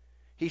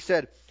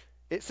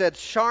 It said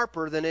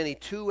sharper than any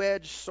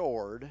two-edged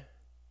sword,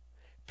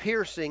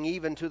 piercing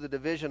even to the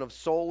division of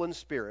soul and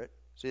spirit.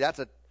 See, that's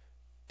a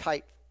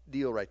tight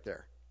deal right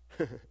there.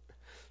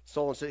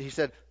 Soul and spirit. He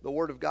said the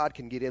word of God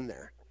can get in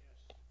there.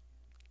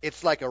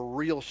 It's like a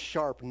real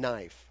sharp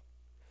knife.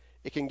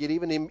 It can get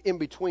even in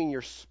between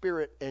your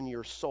spirit and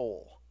your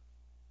soul.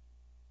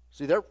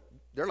 See, they're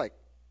like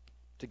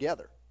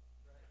together.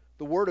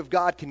 The word of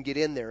God can get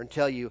in there and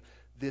tell you,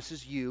 this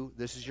is you,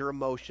 this is your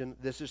emotion,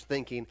 this is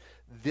thinking,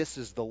 this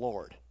is the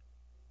Lord.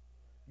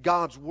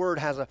 God's word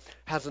has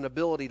an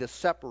ability to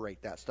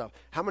separate that stuff.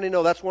 How many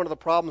know that's one of the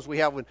problems we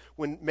have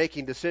when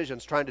making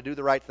decisions, trying to do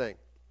the right thing?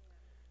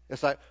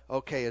 It's like,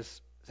 okay,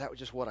 is that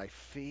just what I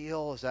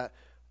feel? Is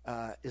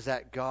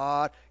that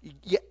God?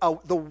 Yeah,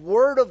 the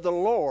word of the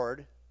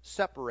Lord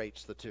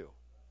separates the two.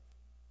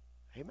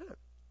 Amen.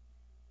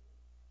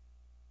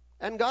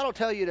 And God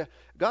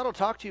will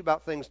talk to you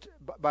about things,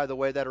 by the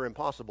way, that are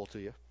impossible to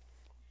you.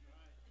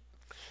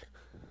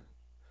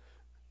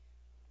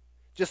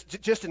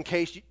 Just in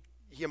case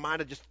you might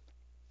have just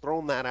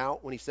thrown that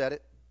out when He said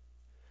it.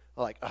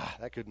 Like,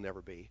 that could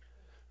never be.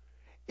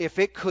 If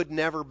it could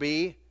never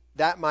be,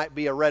 that might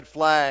be a red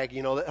flag,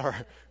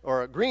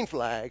 or a green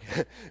flag,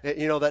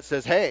 that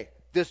says, hey,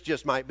 this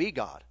just might be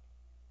God.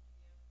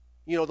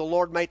 The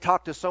Lord may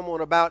talk to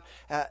someone about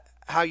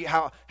how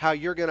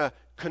you're going to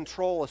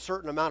control a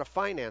certain amount of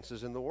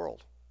finances in the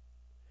world.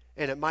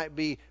 And it might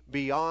be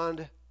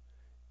beyond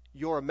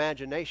your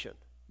imagination.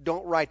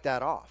 Don't write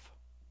that off.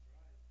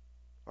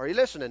 Are you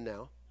listening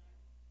now?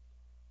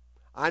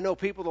 I know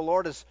people the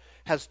Lord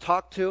has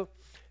talked to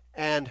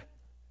and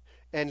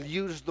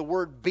used the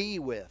word be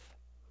with.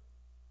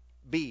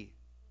 Be.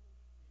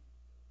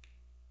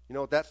 You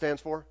know what that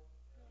stands for?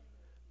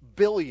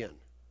 Billion.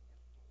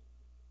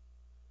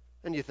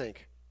 And you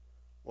think,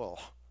 well,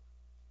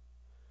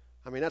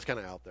 that's kind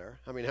of out there.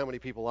 How many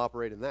people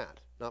operate in that?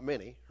 Not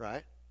many,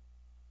 right?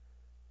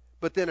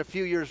 But then a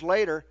few years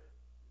later,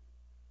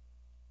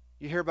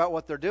 you hear about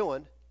what they're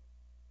doing,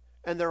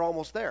 and they're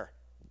almost there.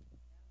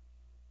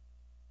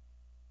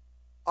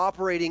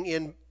 Operating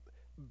in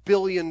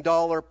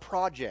billion-dollar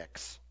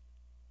projects.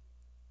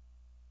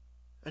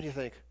 And you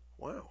think,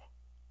 wow.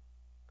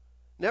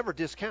 Never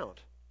discount.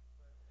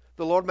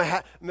 The Lord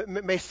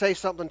may say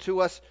something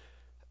to us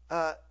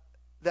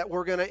that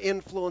we're going to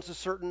influence a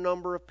certain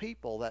number of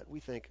people that we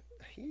think,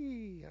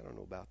 I don't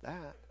know about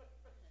that.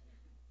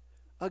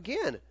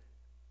 Again,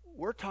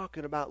 we're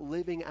talking about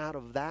living out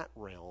of that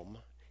realm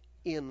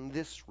in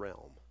this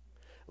realm.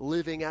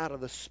 Living out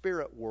of the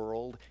spirit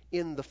world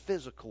in the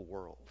physical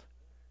world.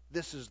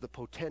 This is the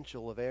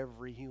potential of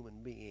every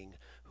human being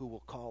who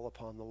will call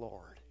upon the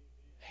Lord.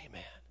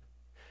 Amen.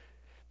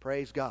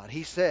 Praise God.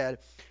 He said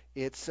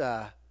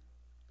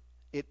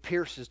it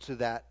pierces to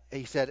that.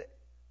 He said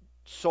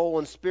soul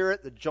and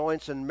spirit, the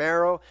joints and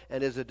marrow,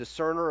 and is a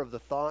discerner of the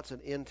thoughts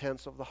and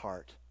intents of the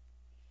heart.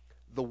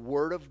 The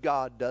Word of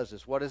God does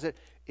this. What is it?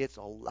 It's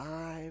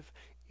alive.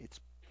 It's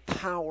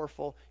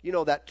powerful. You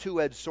know that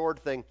two-edged sword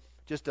thing,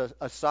 just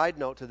a side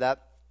note to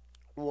that,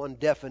 one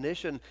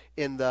definition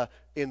in the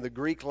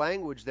Greek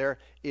language there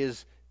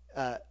is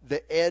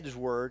the edge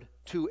word.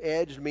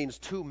 Two-edged means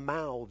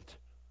two-mouthed.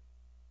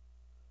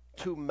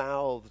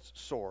 Two-mouthed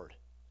sword.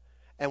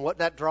 And what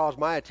that draws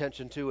my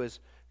attention to is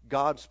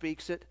God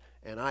speaks it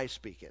and I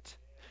speak it.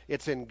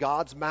 It's in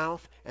God's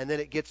mouth and then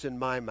it gets in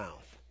my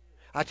mouth.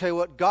 I tell you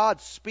what,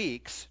 God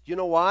speaks. You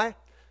know why?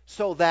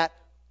 So that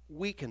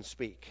we can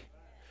speak.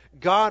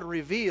 God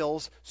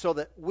reveals so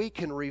that we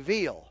can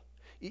reveal.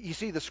 You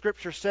see, the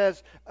Scripture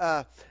says,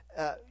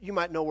 you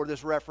might know where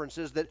this reference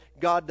is, that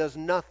God does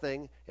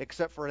nothing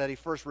except for that He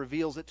first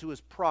reveals it to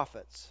His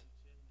prophets.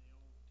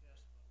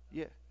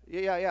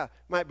 Yeah.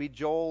 Might be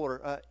Joel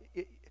or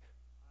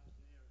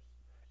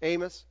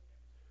Amos.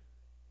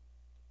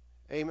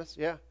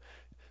 Yeah.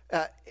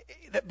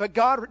 But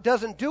God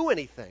doesn't do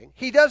anything.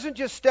 He doesn't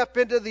just step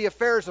into the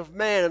affairs of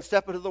man and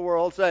step into the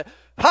world and say,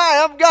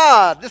 "Hi, I'm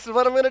God. This is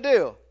what I'm going to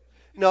do."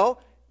 No,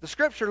 the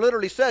Scripture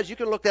literally says, you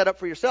can look that up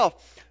for yourself.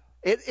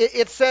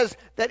 It says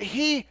that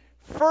He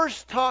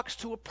first talks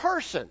to a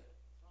person.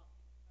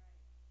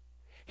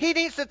 He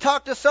needs to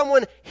talk to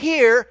someone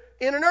here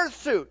in an earth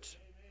suit.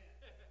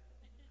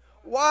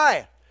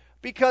 Why?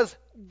 Because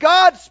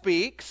God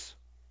speaks,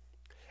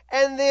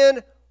 and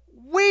then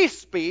we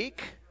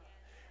speak.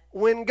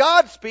 When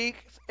God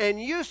speaks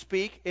and you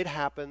speak, it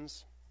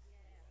happens.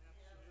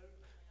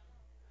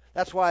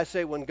 That's why I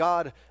say when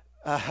God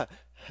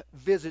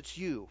visits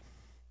you,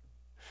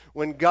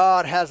 when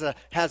God has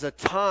a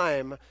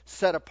time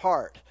set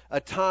apart, a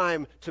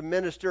time to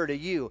minister to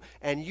you,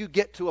 and you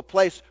get to a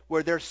place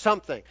where there's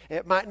something.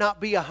 It might not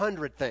be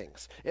 100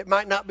 things. It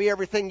might not be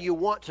everything you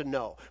want to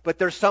know, but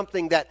there's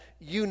something that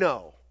you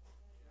know.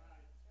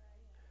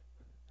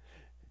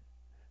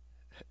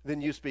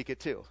 Then you speak it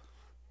too.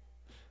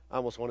 I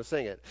almost want to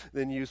sing it.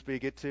 Then you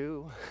speak it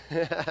too.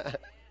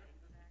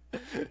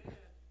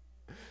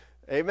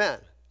 Amen.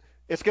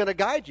 It's going to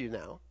guide you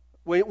now.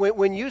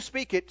 When you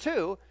speak it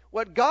too,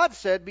 what God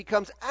said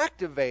becomes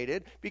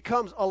activated,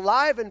 becomes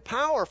alive and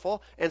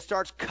powerful, and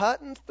starts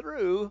cutting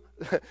through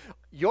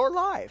your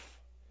life.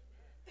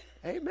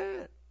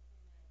 Amen.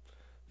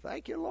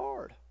 Thank you,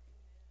 Lord.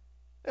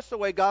 That's the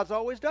way God's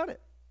always done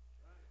it.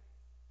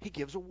 He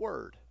gives a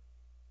word,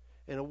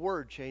 and a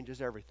word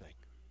changes everything.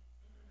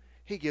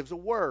 He gives a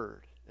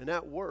word, and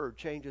that word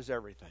changes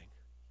everything.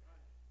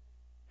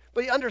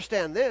 But you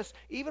understand this,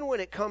 even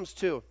when it comes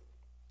to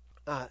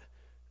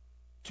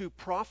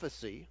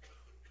prophecy,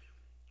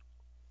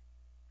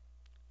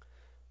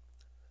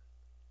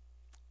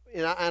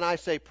 and I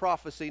say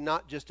prophecy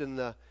not just in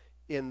the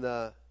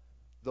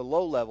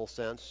low level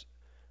sense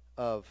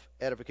of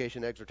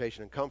edification,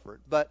 exhortation, and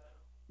comfort, but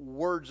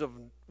words of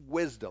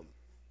wisdom,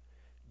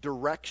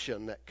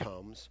 direction that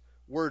comes.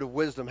 Word of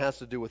wisdom has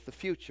to do with the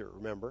future,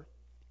 remember?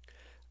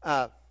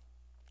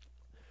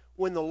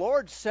 When the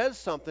Lord says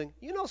something,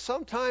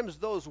 sometimes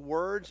those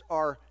words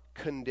are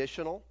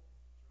conditional.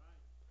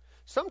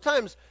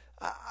 Sometimes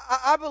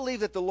I believe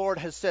that the Lord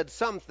has said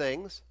some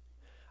things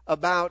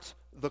about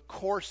the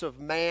course of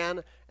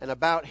man and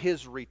about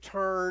His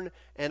return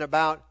and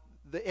about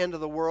the end of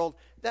the world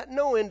that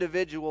no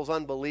individual's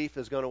unbelief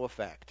is going to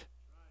affect.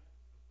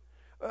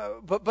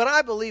 But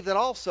I believe that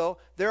also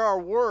there are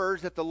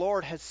words that the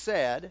Lord has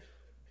said,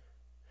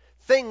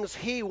 things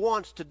He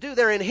wants to do.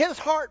 They're in His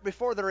heart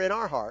before they're in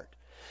our heart.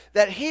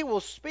 That He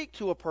will speak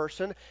to a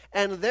person,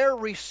 and their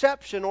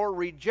reception or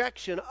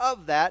rejection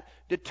of that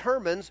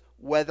determines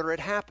whether it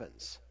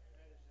happens.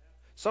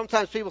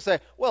 Sometimes people say,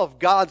 well, if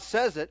God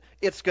says it,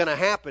 it's going to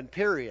happen,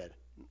 period.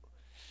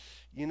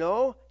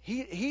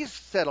 He's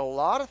said a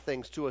lot of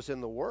things to us in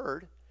the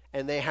Word,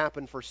 and they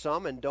happen for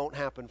some and don't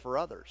happen for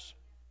others.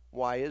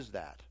 Why is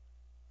that?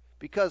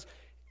 Because,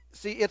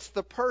 see, it's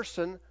the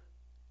person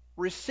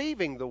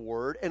receiving the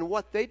Word and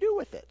what they do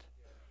with it.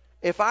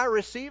 If I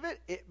receive it,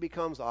 it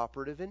becomes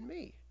operative in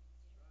me.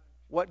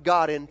 What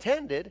God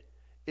intended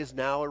is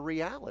now a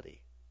reality.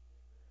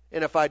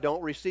 And if I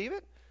don't receive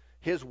it,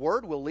 His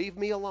Word will leave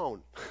me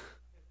alone.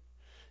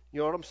 You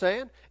know what I'm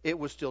saying? It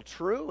was still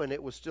true and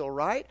it was still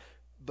right,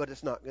 but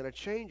it's not going to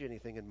change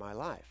anything in my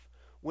life.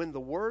 When the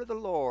Word of the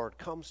Lord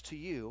comes to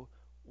you,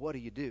 what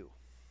do?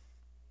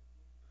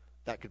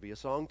 That could be a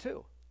song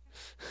too.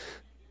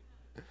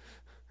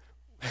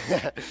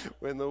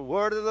 When the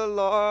word of the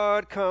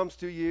Lord comes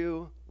to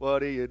you, what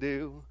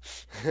do?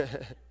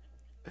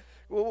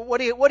 Well,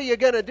 what are you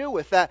going to do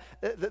with that?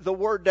 The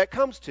word that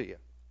comes to you.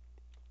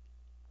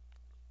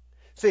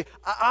 See,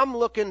 I'm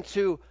looking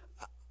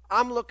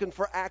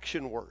for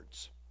action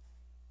words.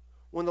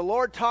 When the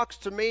Lord talks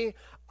to me,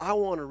 I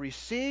want to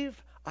receive.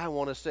 I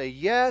want to say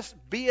yes.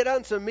 Be it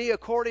unto me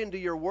according to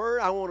your word.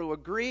 I want to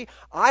agree.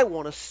 I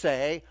want to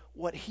say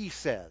what He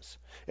says.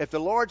 If the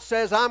Lord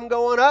says I'm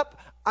going up,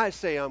 I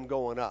say I'm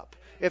going up.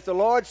 If the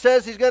Lord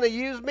says He's going to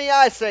use me,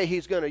 I say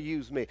He's going to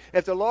use me.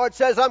 If the Lord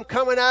says I'm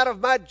coming out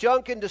of my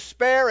junk and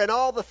despair and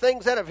all the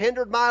things that have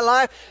hindered my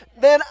life,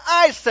 then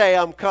I say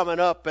I'm coming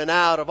up and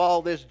out of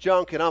all this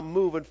junk and I'm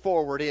moving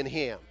forward in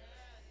Him.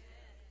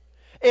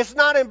 It's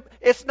not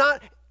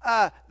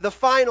the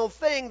final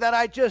thing that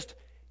I just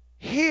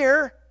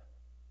hear,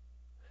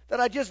 that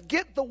I just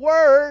get the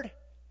word.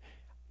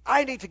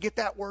 I need to get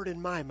that word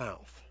in my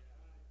mouth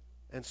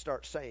and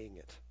start saying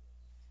it.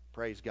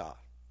 Praise God.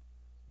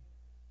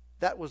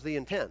 That was the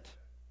intent.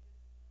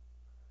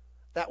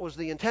 That was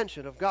the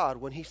intention of God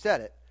when He said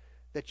it,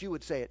 that you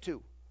would say it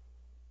too.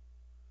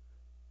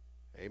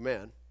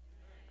 Amen.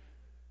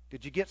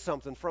 Did you get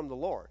something from the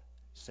Lord?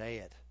 Say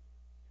it.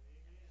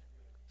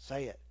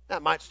 Say it.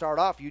 That might start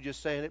off you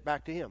just saying it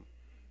back to Him.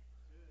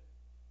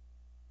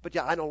 But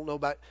yeah, I don't know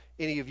about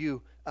any of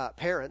you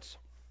parents,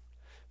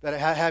 but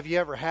have you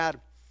ever had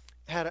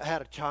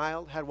a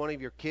child, had one of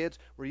your kids,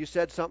 where you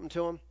said something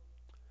to them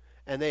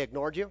and they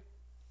ignored you?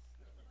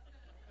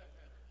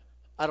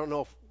 I don't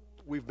know if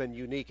we've been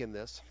unique in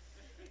this.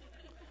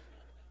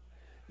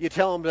 You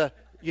tell them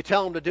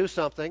to do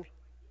something,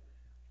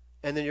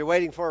 and then you're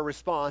waiting for a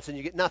response, and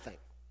you get nothing.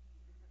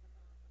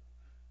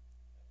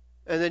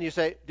 And then you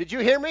say, "Did you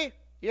hear me?"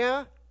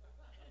 "Yeah."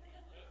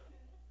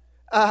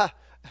 A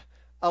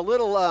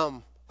little,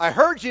 "I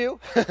heard you."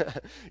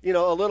 A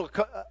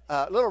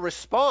little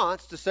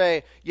response to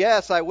say,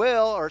 "Yes, I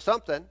will," or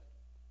something,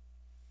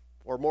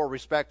 or more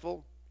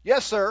respectful,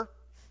 "Yes, sir,"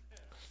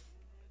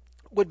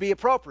 would be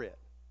appropriate.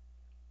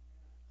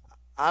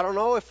 I don't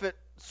know if it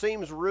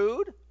seems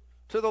rude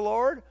to the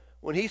Lord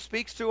when He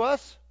speaks to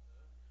us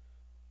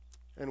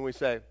and we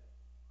say,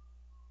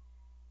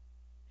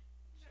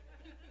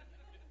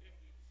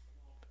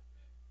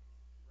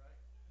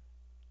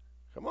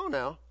 "Come on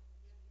now."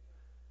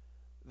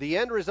 The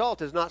end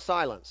result is not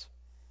silence.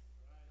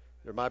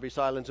 There might be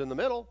silence in the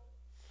middle.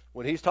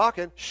 When He's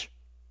talking, shh.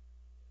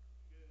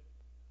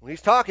 When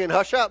He's talking,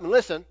 hush up and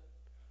listen.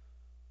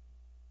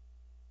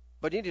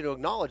 But you need to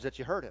acknowledge that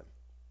you heard Him.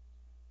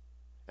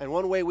 And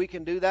one way we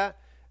can do that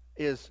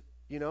is,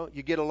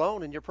 you get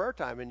alone in your prayer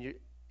time and you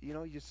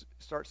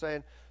start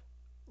saying,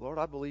 "Lord,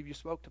 I believe you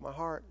spoke to my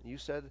heart. And you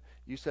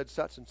said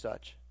such and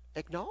such."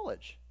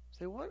 Acknowledge.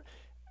 Say, what?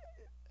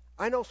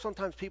 I know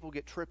sometimes people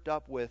get tripped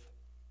up with,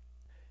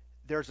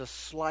 there's a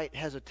slight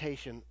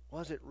hesitation.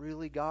 Was it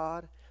really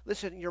God?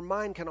 Listen, your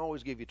mind can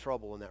always give you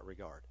trouble in that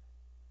regard.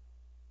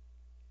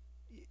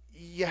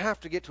 You have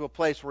to get to a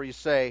place where you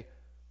say,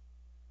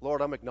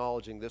 "Lord, I'm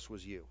acknowledging this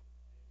was you.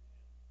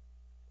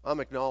 I'm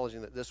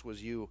acknowledging that this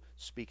was you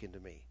speaking to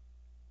me."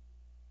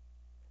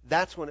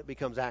 That's when it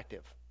becomes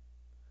active.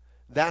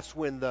 That's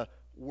when the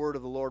word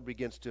of the Lord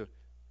begins to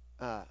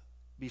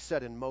be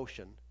set in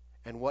motion,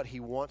 and what He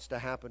wants to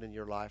happen in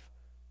your life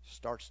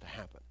starts to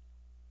happen.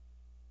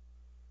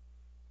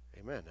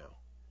 Amen now.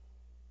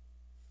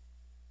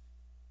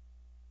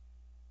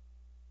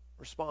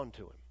 Respond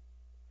to Him.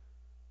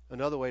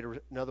 Another way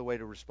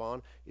to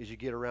respond is you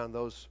get around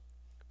those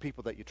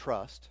people that you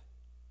trust,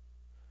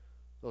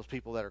 those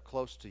people that are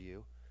close to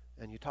you,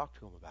 and you talk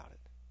to them about it.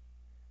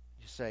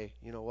 You say,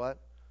 "You know what?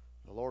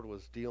 The Lord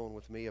was dealing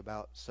with me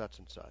about such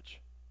and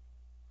such.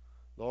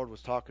 The Lord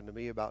was talking to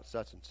me about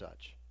such and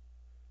such."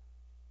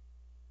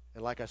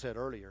 And like I said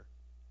earlier,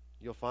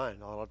 you'll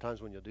find a lot of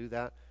times when you'll do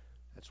that,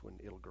 that's when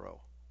it'll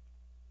grow.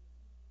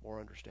 More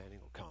understanding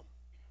will come.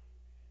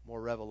 More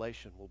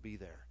revelation will be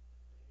there.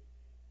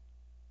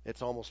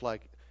 It's almost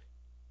like,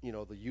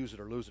 the use it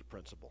or lose it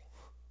principle.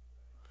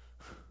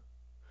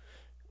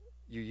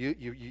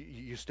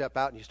 You step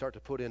out and you start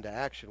to put into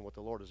action what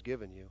the Lord has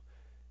given you,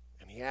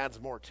 and He adds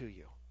more to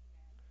you.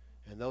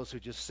 And those who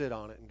just sit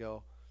on it and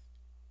go,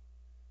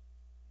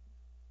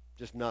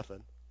 just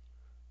nothing,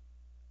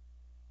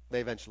 they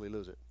eventually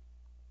lose it.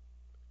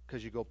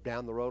 Because you go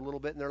down the road a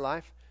little bit in their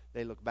life,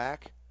 they look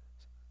back,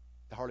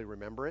 they hardly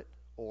remember it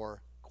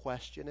or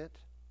question it,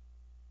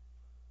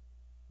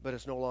 but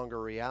it's no longer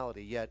a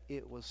reality. Yet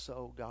it was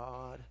so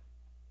God.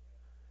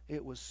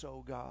 It was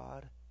so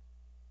God.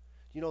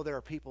 There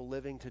are people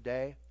living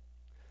today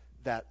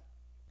that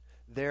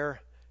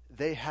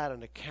they had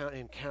an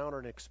encounter,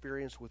 an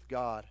experience with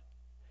God,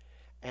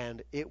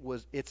 and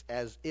it's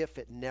as if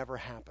it never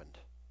happened.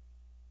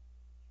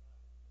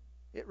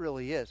 It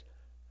really is.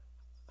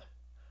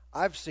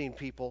 I've seen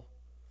people.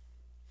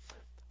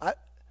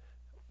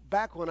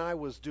 Back when I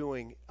was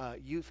doing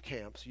youth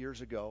camps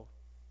years ago,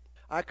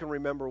 I can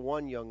remember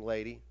one young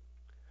lady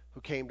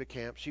who came to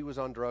camp. She was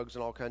on drugs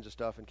and all kinds of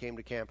stuff, and came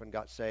to camp and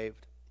got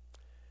saved,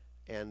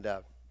 and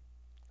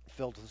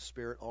filled with the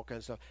Spirit, all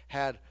kinds of stuff.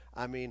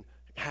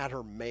 Had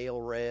her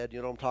mail read, you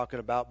know what I'm talking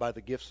about, by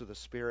the gifts of the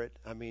Spirit.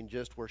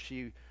 Just where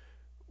she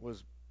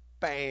was,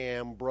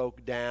 bam,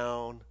 broke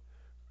down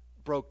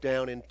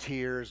in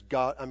tears.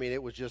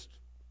 It was just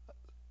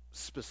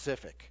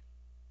specific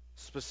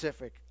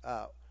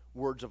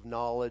words of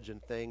knowledge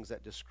and things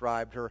that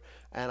described her.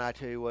 And I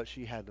tell you what,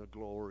 she had a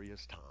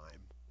glorious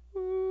time.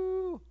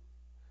 Woo!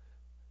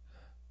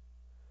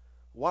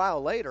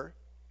 While later,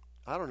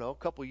 I don't know, a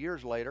couple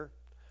years later,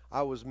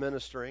 I was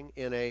ministering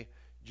in a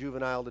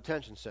juvenile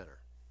detention center.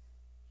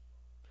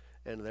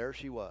 And there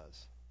she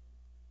was.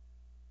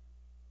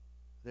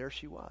 There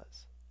she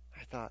was.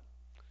 I thought,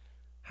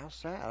 how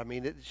sad. I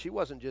mean, she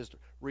wasn't just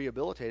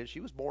rehabilitated. She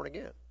was born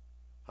again.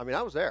 I mean,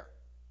 I was there.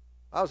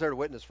 I was there to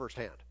witness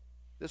firsthand.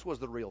 This was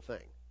the real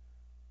thing.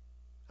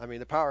 I mean,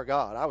 the power of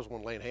God. I was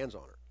one laying hands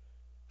on her.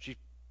 She,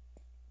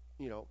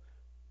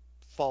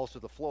 falls to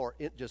the floor.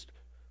 It just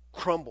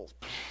crumbles.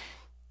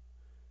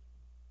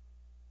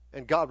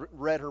 And God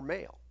read her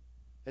mail.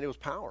 And it was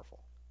powerful.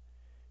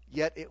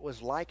 Yet it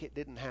was like it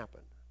didn't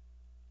happen.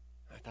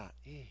 I thought,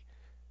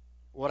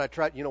 what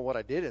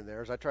I did in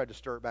there is I tried to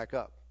stir it back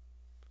up.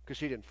 Because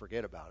she didn't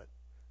forget about it.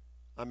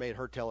 I made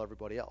her tell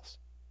everybody else.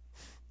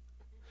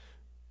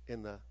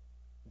 In the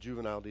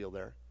juvenile deal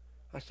there.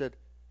 I said,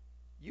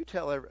 you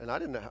tell and I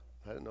didn't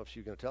know if she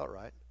was going to tell it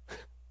right.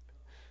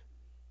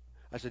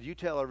 I said, you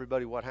tell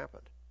everybody what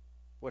happened.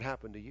 What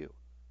happened to you?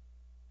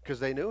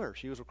 Because they knew her.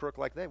 She was a crook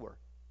like they were.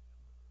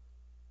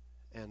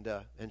 And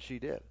she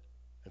did.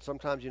 And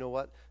sometimes, you know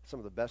what? Some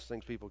of the best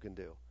things people can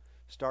do.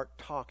 Start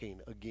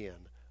talking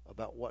again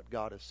about what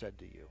God has said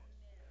to you.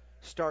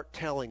 Start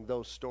telling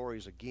those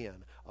stories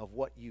again of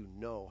what you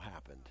know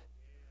happened.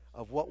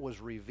 Of what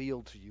was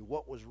revealed to you.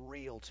 What was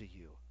real to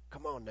you.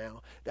 Come on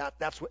now.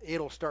 That's what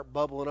it'll start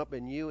bubbling up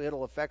in you.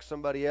 It'll affect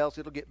somebody else.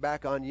 It'll get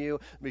back on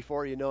you.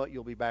 Before you know it,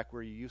 you'll be back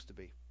where you used to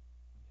be.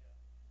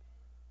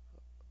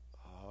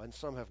 Oh, and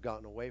some have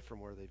gotten away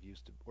from where they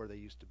used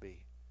to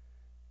be.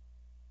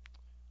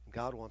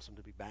 God wants them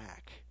to be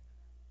back.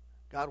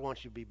 God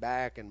wants you to be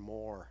back and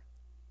more.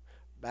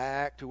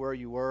 Back to where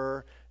you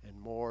were and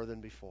more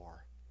than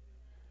before.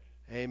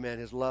 Amen.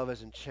 His love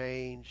hasn't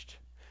changed.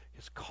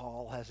 His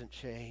call hasn't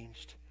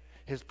changed.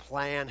 His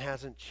plan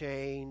hasn't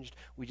changed.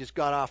 We just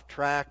got off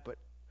track, but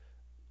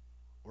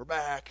we're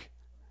back.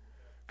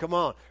 Come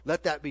on.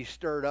 Let that be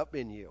stirred up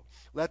in you.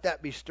 Let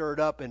that be stirred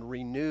up and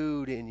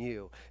renewed in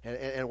you.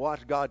 And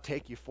watch God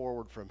take you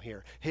forward from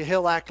here.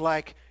 He'll act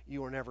like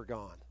you were never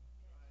gone.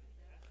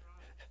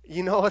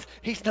 You know,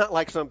 he's not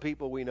like some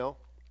people we know.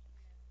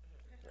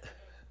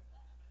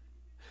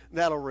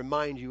 That'll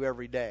remind you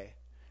every day.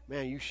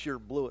 Man, you sure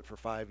blew it for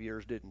 5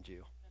 years, didn't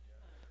you?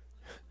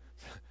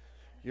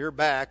 You're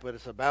back, but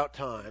it's about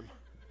time.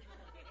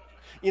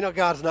 You know,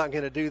 God's not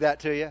going to do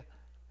that to you.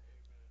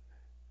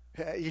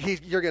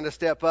 You're going to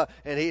step up,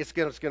 and it's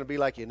going to be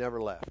like you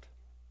never left.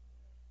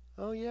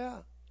 Oh, yeah.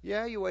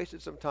 Yeah, you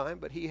wasted some time,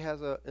 but he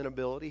has an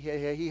ability.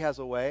 He has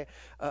a way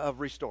of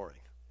restoring.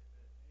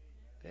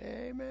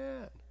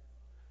 Amen.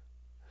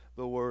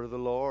 The word of the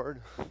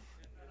Lord.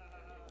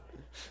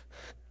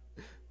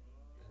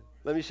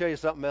 Let me show you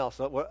something else,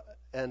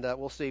 and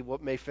we'll see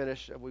what may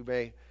finish.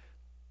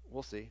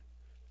 We'll see.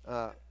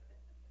 1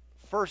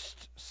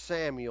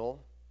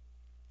 Samuel.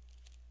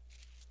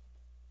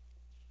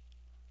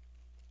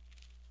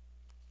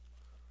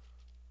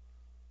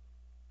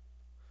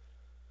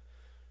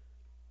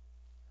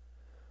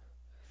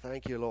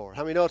 Thank you, Lord.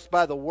 How many know it's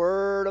by the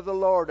word of the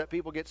Lord that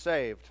people get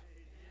saved?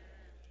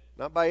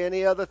 Not by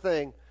any other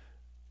thing,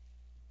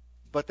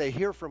 but they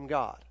hear from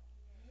God.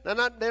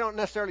 Now, they don't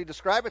necessarily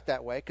describe it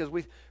that way,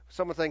 because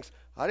someone thinks,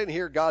 I didn't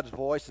hear God's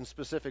voice in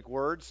specific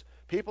words.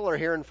 People are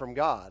hearing from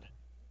God.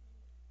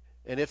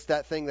 And it's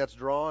that thing that's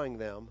drawing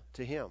them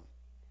to Him.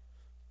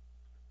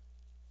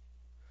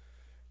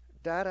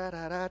 Da da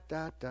da da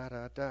da da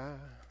da da.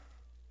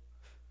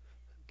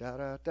 Da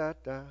da da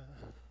da.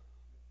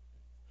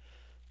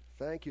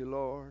 Thank you,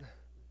 Lord.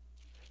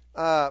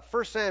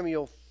 1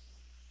 Samuel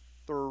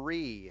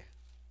 3.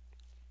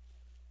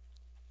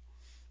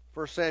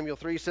 1 Samuel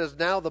 3 says,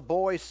 Now the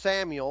boy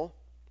Samuel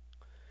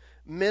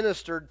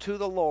ministered to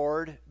the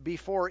Lord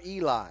before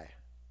Eli,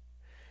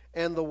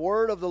 and the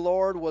word of the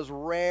Lord was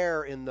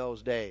rare in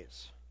those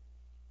days.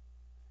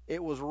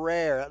 It was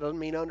rare. That doesn't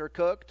mean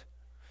undercooked.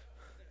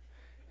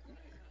 It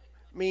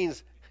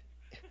means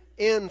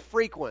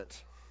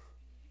infrequent.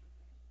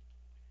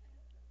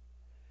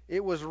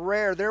 It was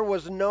rare. There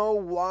was no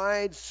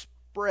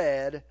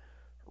widespread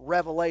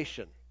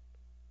revelation.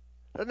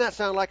 Doesn't that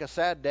sound like a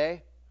sad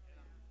day?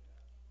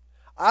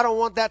 I don't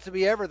want that to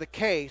be ever the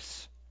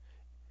case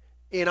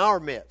in our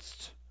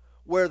midst,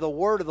 where the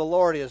word of the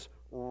Lord is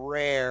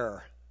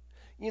rare.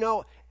 You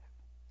know,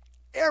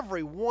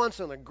 every once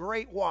in a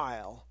great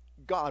while,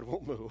 God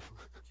will move.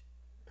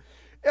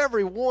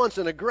 Every once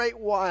in a great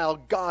while,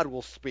 God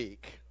will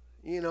speak.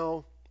 You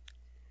know,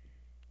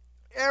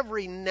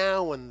 every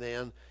now and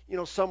then,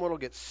 someone will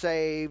get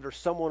saved, or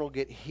someone will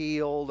get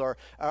healed, or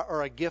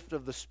a gift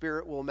of the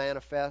Spirit will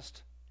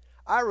manifest.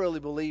 I really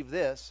believe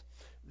this,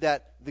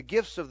 that the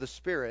gifts of the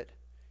Spirit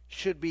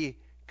should be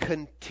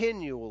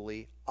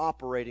continually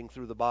operating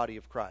through the body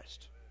of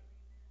Christ.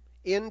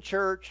 In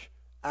church,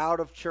 out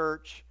of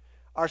church,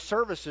 our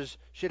services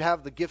should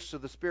have the gifts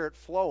of the Spirit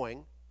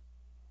flowing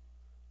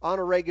on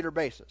a regular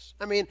basis.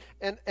 I mean,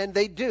 and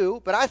they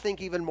do, but I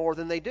think even more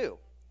than they do.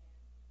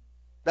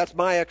 That's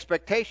my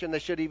expectation. They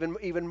should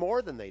even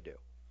more than they do.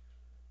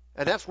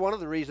 And that's one of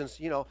the reasons,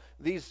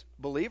 these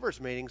believers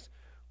meetings,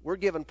 we're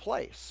given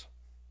place.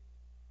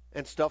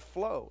 and stuff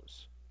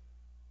flows.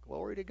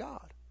 Glory to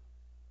God.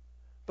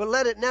 But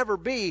let it never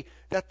be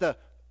that the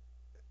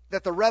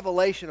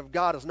revelation of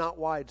God is not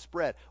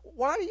widespread.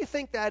 Why do you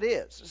think that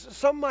is?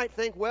 Some might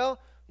think, well,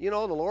 the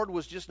Lord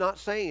was just not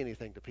saying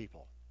anything to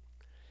people.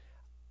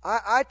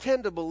 I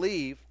tend to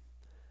believe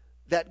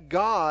that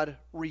God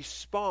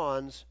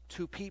responds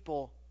to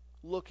people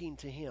looking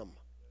to Him.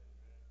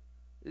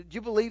 Do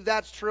you believe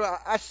that's true?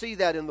 I see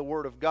that in the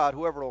Word of God.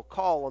 Whoever will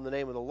call on the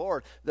name of the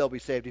Lord, they'll be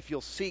saved. If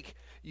you'll seek,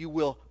 you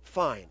will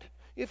find.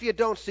 If you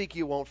don't seek,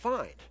 you won't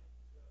find.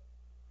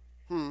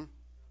 And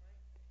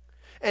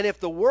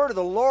if the word of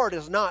the Lord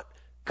is not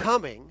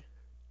coming,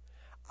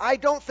 I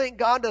don't think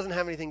God doesn't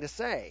have anything to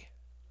say.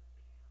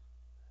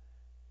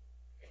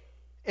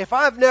 If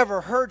I've never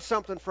heard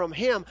something from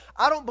Him,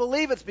 I don't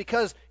believe it's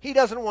because He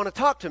doesn't want to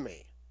talk to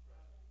me.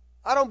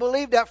 I don't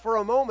believe that for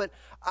a moment.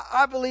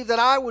 I believe that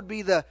I would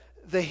be the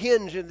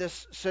hinge in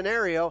this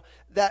scenario,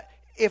 that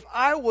if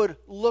I would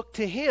look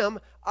to Him,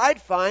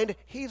 I'd find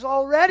He's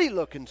already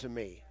looking to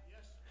me.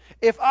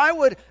 If I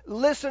would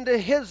listen to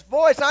His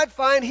voice, I'd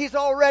find He's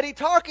already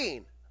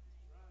talking.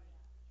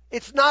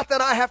 It's not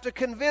that I have to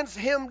convince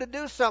Him to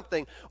do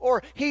something,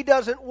 or He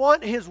doesn't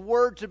want His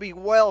word to be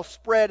well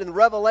spread and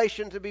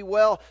revelation to be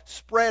well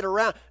spread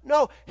around.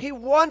 No, He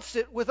wants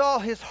it with all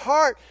His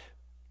heart,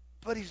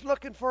 but He's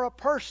looking for a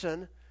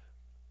person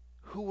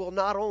who will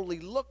not only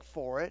look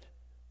for it,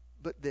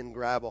 but then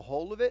grab a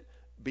hold of it,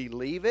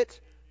 believe it,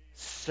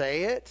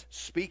 say it,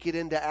 speak it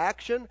into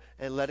action,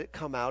 and let it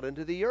come out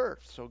into the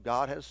earth so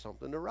God has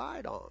something to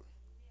ride on.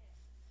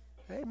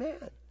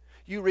 Amen.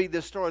 You read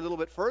this story a little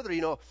bit further,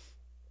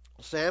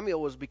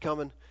 Samuel was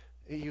becoming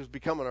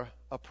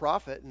a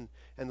prophet,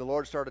 and the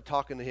Lord started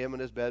talking to him in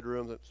his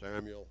bedroom,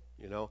 Samuel,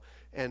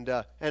 and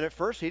at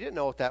first he didn't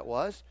know what that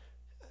was,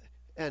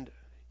 and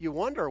you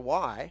wonder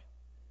why.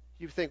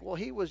 You think, well,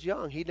 he was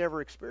young, he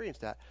never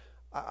experienced that.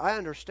 I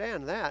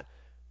understand that,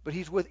 but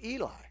he's with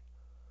Eli.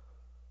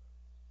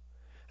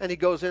 And he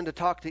goes in to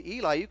talk to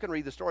Eli. You can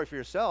read the story for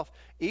yourself.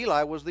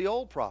 Eli was the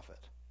old prophet.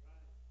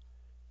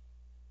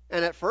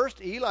 And at first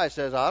Eli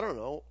says, I don't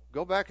know,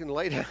 go back and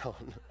lay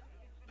down.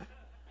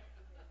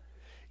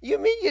 You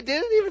mean you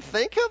didn't even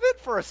think of it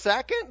for a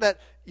second? That,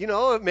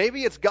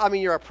 maybe it's God. I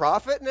mean, you're a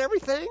prophet and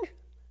everything.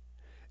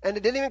 And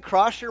it didn't even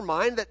cross your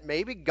mind that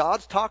maybe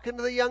God's talking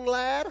to the young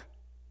lad?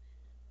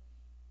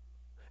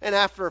 And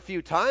after a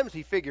few times,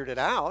 he figured it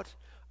out.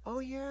 Oh,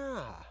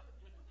 yeah.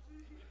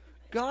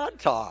 God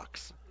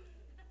talks.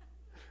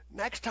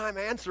 Next time,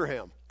 answer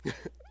him.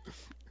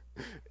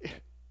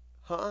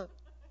 Huh?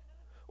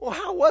 Well,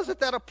 how was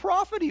it that a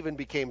prophet even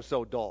became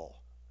so dull?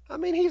 I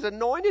mean, he's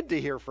anointed to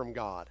hear from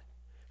God.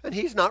 And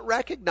he's not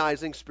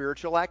recognizing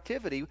spiritual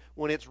activity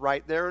when it's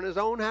right there in his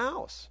own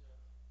house.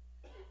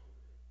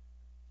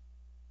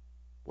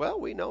 Well,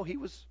 we know he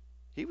was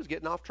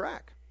getting off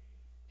track.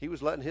 He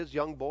was letting his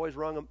young boys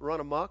run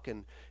amok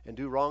and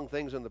do wrong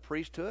things in the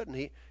priesthood, and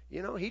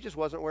he just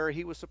wasn't where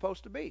he was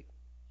supposed to be.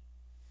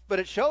 But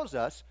it shows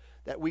us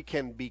that we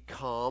can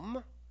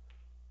become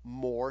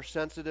more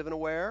sensitive and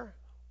aware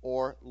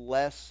or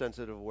less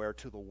sensitive and aware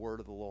to the word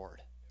of the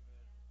Lord.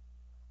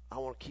 I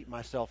want to keep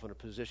myself in a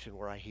position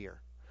where I hear.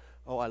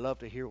 Oh, I love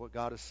to hear what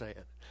God is saying.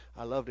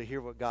 I love to hear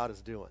what God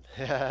is doing.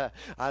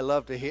 I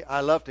love to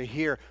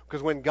hear,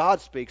 because when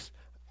God speaks,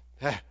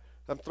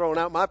 I'm throwing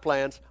out my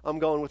plans. I'm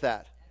going with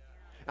that.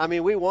 I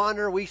mean, we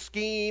wander, we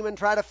scheme and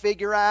try to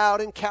figure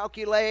out and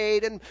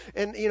calculate and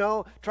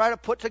try to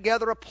put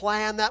together a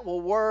plan that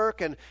will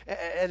work and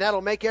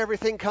that'll make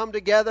everything come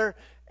together.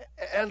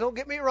 And don't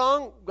get me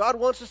wrong, God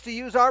wants us to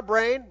use our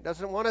brain,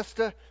 doesn't want us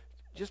to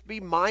just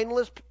be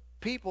mindless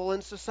people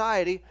in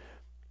society.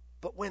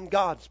 But when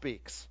God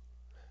speaks,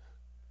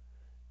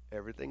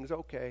 everything's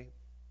okay.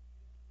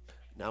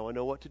 Now I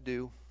know what to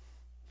do.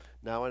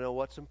 Now I know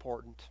what's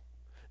important.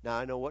 Now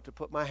I know what to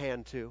put my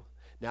hand to.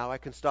 Now I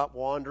can stop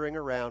wandering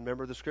around.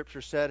 Remember, the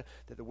scripture said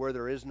that where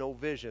there is no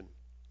vision,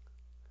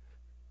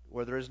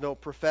 where there is no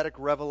prophetic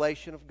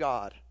revelation of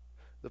God,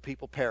 the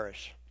people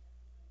perish.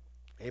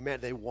 Amen.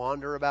 They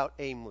wander about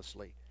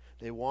aimlessly.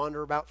 They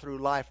wander about through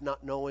life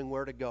not knowing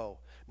where to go,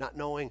 not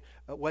knowing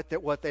what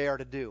they are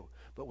to do.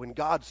 But when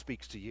God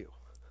speaks to you,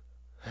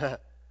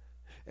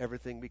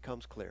 everything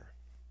becomes clear.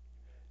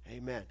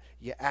 Amen.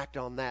 You act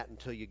on that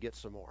until you get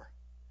some more.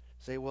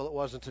 Say, well, it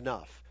wasn't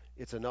enough.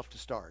 It's enough to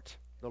start.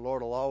 The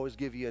Lord will always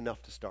give you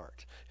enough to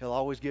start. He'll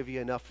always give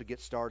you enough to get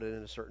started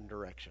in a certain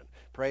direction.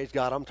 Praise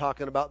God. I'm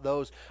talking about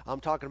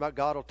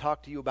God will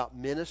talk to you about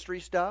ministry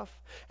stuff,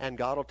 and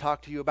God will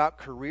talk to you about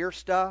career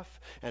stuff,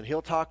 and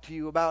He'll talk to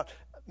you about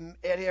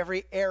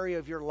every area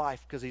of your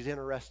life because He's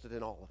interested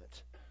in all of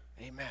it.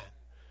 Amen.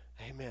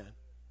 Amen.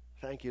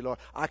 Thank you, Lord.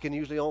 I can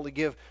usually only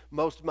give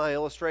most of my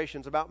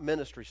illustrations about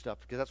ministry stuff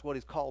because that's what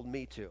He's called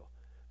me to.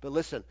 But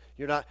listen,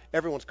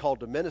 everyone's called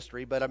to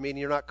ministry, but I mean,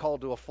 you're not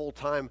called to a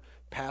full-time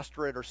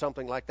pastorate or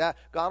something like that.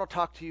 God will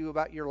talk to you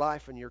about your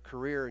life and your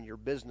career and your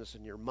business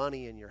and your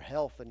money and your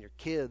health and your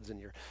kids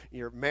and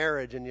your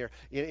marriage and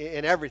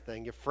and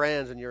everything, your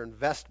friends and your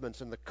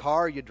investments and the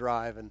car you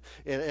drive and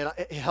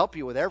help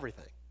you with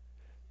everything.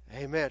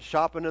 Amen.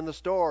 Shopping in the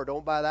store.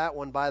 Don't buy that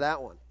one. Buy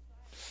that one.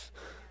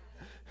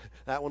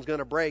 That one's going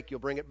to break. You'll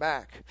bring it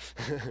back.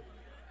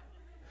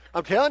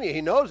 I'm telling you,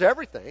 he knows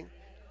everything.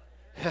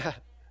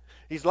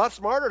 He's a lot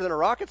smarter than a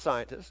rocket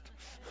scientist.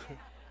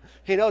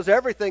 He knows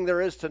everything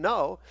there is to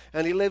know,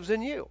 and he lives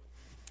in you.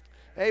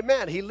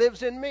 Amen. He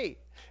lives in me.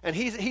 And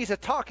he's a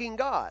talking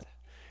God.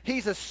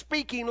 He's a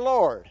speaking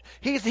Lord.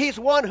 He's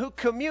one who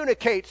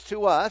communicates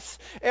to us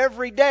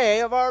every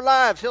day of our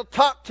lives. He'll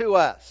talk to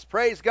us.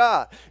 Praise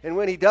God. And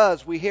when he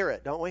does, we hear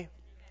it, don't we?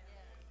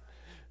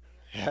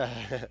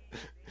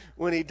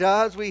 When he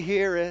does, we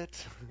hear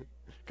it.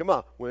 Come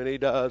on. When he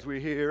does, we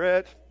hear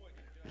it.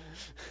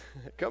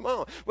 Come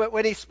on.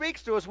 When he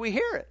speaks to us, we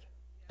hear it.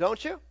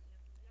 Don't you?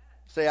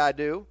 Say, I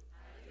do.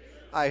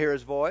 I hear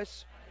his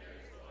voice.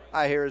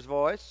 I hear his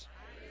voice.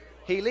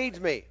 He leads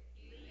me.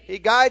 He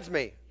guides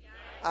me.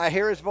 I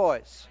hear his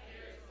voice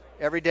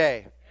every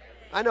day.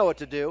 I know what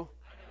to do.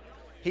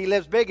 He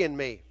lives big in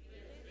me.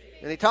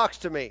 And he talks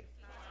to me.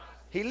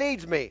 He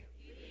leads me.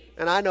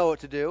 And I know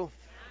what to do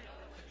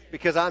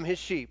because I'm his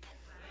sheep.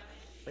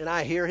 And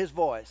I hear his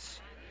voice.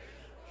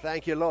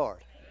 Thank you, Lord.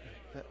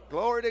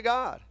 Glory to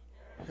God.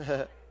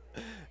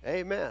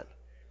 Amen.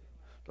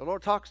 The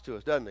Lord talks to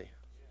us, doesn't he?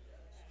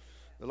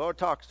 The Lord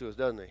talks to us,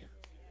 doesn't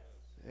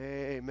he?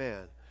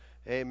 Amen.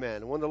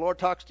 Amen. When the Lord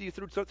talks to you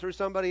through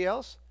somebody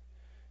else,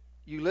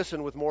 you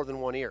listen with more than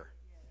one ear.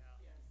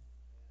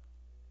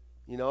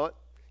 You know it?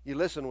 You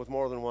listen with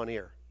more than one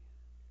ear.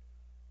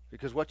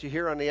 Because what you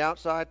hear on the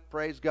outside,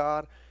 praise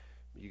God,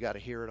 you got to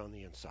hear it on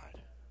the inside.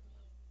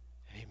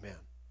 Amen.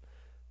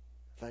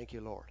 Thank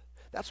you, Lord.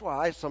 That's why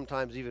I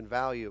sometimes even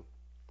value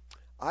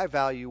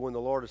when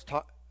the Lord is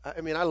taught.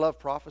 I mean, I love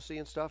prophecy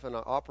and stuff, and I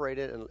operate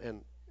it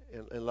and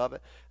love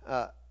it.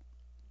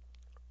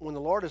 When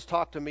the Lord has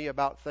talked to me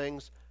about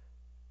things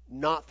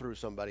not through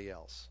somebody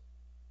else,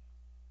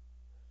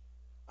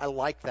 I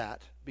like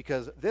that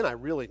because then I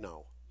really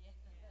know.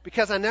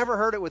 Because I never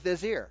heard it with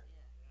this ear.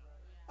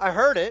 I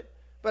heard it,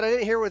 but I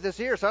didn't hear it with this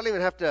ear, so I don't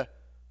even have to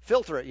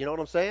filter it. You know what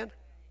I'm saying?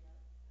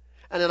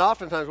 And then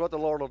oftentimes what the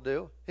Lord will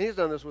do, and he's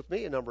done this with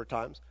me a number of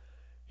times,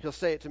 he'll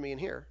say it to me in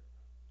here.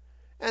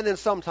 And then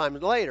sometime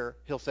later,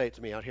 he'll say it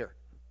to me out here.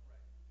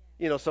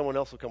 You know, someone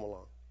else will come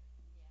along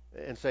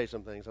and say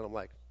some things, and I'm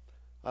like,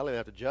 I don't even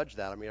have to judge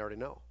that. I mean, I already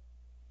know.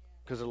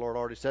 Because the Lord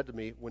already said to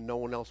me when no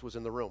one else was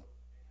in the room.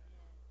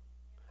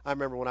 I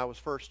remember when I was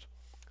first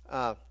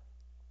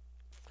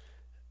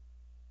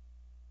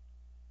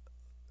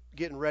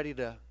getting ready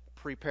to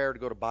prepare to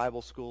go to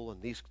Bible school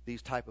and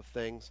these type of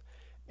things,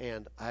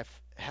 and I've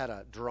had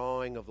a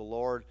drawing of the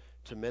Lord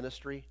to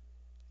ministry,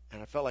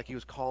 and I felt like he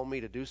was calling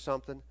me to do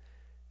something.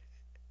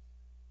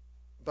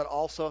 But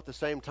also at the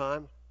same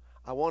time,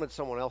 I wanted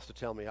someone else to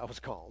tell me I was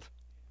called.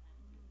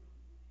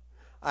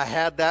 I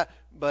had that,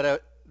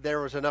 but there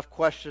was enough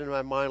question in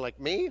my mind, like,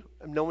 me?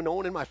 No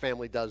one in my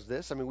family does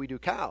this. I mean, we do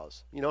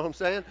cows. You know what I'm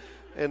saying?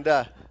 And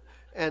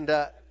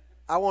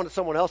I wanted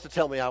someone else to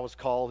tell me I was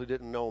called who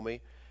didn't know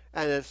me.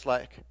 And it's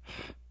like,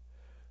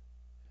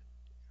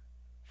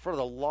 for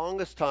the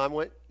longest time,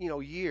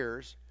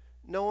 years,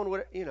 no one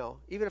would,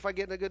 even if I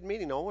get in a good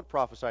meeting, no one would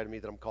prophesy to me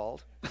that I'm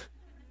called.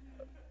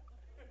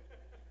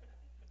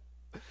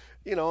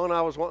 And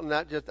I was wanting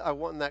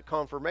that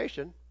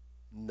confirmation.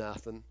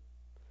 Nothing.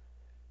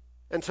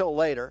 Until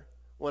later,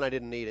 when I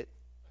didn't need it.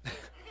 You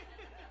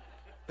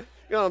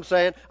know what I'm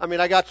saying? I mean,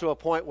 I got to a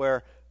point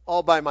where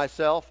all by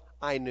myself,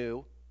 I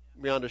knew,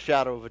 beyond a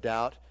shadow of a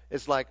doubt.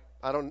 It's like,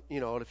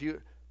 if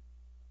you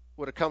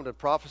would have come to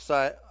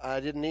prophesy, I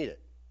didn't need it.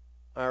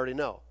 I already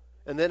know.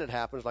 And then it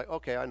happens like,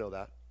 okay, I know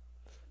that.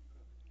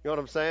 You know what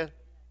I'm saying?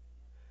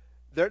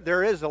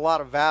 There is a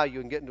lot of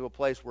value in getting to a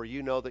place where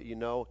you know that you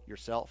know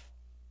yourself.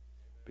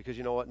 Because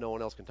you know what? No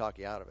one else can talk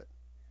you out of it.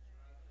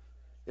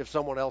 If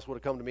someone else would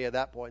have come to me at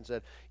that point and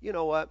said, you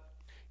know what?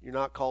 You're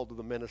not called to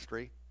the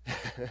ministry.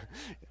 I'd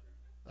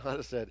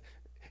have said,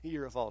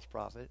 you're a false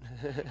prophet.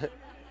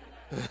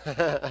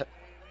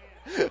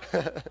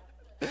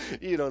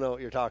 You don't know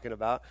what you're talking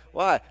about.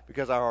 Why?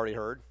 Because I already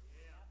heard.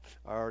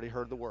 I already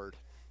heard the word.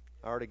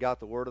 I already got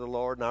the word of the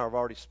Lord. Now I've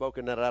already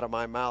spoken that out of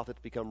my mouth.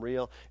 It's become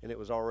real, and it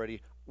was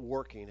already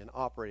working and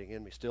operating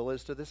in me. Still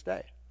is to this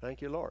day.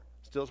 Thank you, Lord.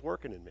 Still is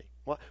working in me.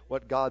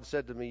 What God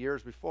said to me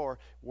years before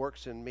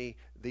works in me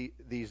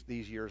these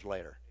years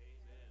later.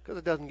 Because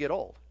it doesn't get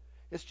old.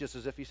 It's just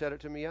as if he said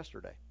it to me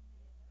yesterday.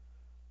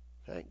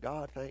 Thank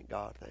God, thank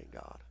God, thank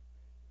God.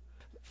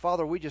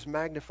 Father, we just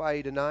magnify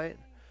you tonight.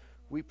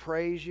 We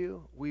praise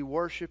you. We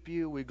worship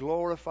you. We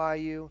glorify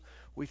you.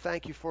 We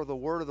thank you for the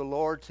word of the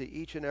Lord to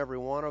each and every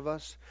one of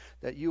us,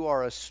 that you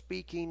are a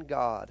speaking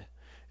God.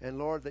 And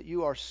Lord, that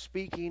you are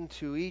speaking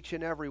to each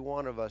and every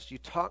one of us. You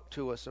talk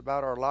to us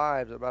about our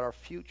lives, about our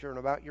future, and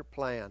about your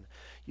plan.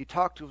 You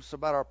talk to us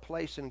about our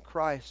place in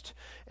Christ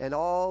and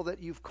all that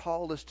you've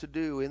called us to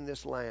do in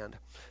this land.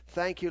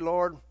 Thank you,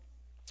 Lord,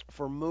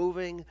 for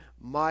moving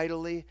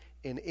mightily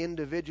in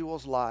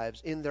individuals'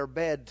 lives, in their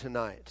bed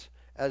tonight,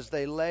 as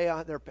they lay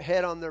on their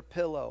head on their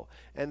pillow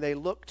and they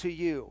look to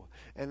you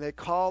and they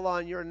call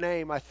on your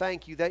name. I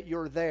thank you that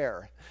you're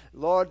there.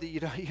 Lord, that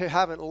you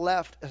haven't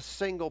left a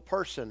single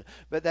person,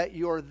 but that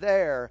you're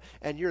there,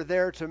 and you're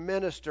there to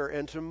minister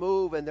and to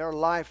move in their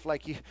life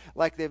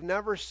like they've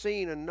never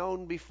seen and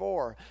known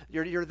before.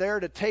 You're there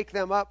to take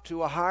them up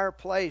to a higher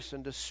place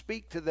and to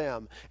speak to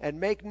them and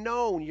make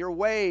known your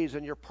ways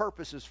and your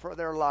purposes for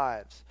their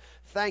lives.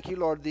 Thank you,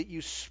 Lord, that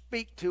you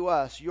speak to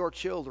us, your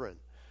children.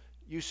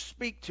 You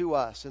speak to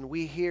us, and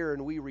we hear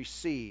and we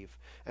receive.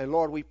 And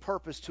Lord, we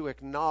purpose to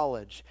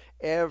acknowledge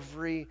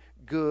every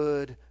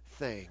good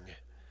thing.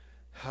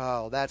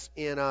 Oh, that's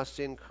in us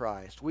in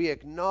Christ. We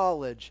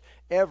acknowledge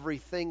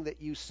everything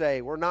that you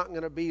say. We're not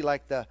going to be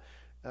like the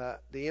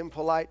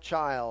impolite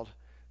child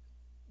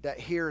that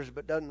hears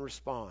but doesn't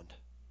respond.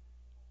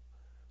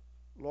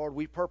 Lord,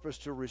 we purpose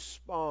to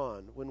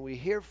respond. When we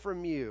hear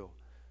from you,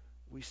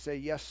 we say,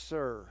 yes,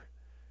 sir.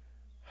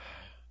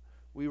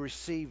 We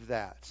receive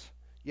that.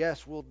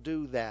 Yes, we'll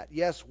do that.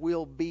 Yes,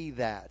 we'll be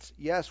that.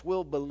 Yes,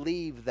 we'll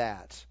believe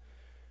that.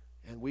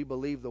 And we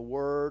believe the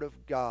Word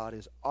of God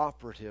is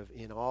operative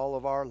in all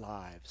of our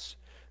lives.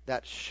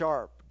 That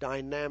sharp,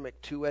 dynamic,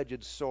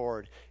 two-edged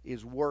sword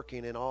is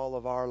working in all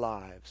of our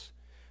lives.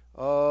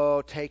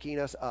 Oh, taking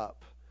us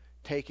up,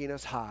 taking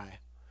us high,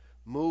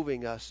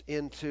 moving us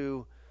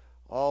into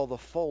all the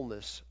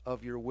fullness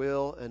of your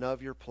will and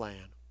of your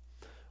plan.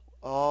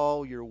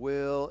 All your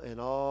will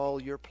and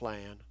all your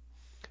plan.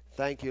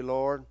 Thank you,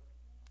 Lord.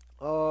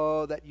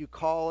 Oh, that you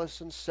call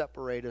us and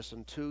separate us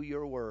into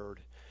your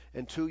word,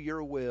 into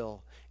your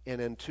will,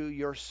 and into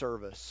your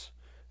service.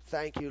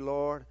 Thank you,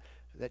 Lord,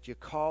 that you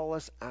call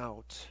us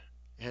out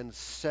and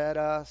set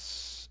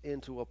us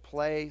into a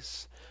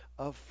place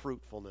of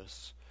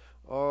fruitfulness.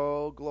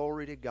 Oh,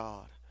 glory to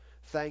God.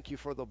 Thank you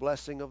for the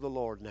blessing of the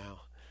Lord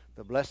now.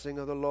 The blessing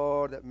of the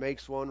Lord that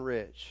makes one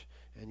rich,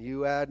 and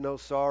you add no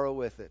sorrow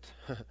with it.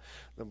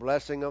 The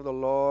blessing of the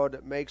Lord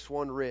that makes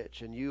one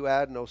rich, and you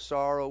add no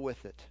sorrow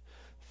with it.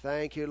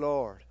 Thank you,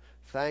 Lord.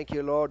 Thank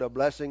you, Lord. The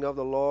blessing of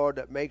the Lord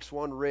that makes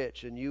one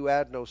rich, and you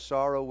add no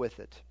sorrow with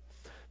it.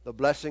 The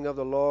blessing of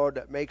the Lord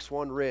that makes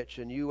one rich,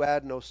 and you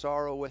add no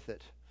sorrow with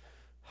it.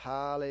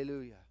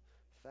 Hallelujah.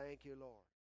 Thank you, Lord.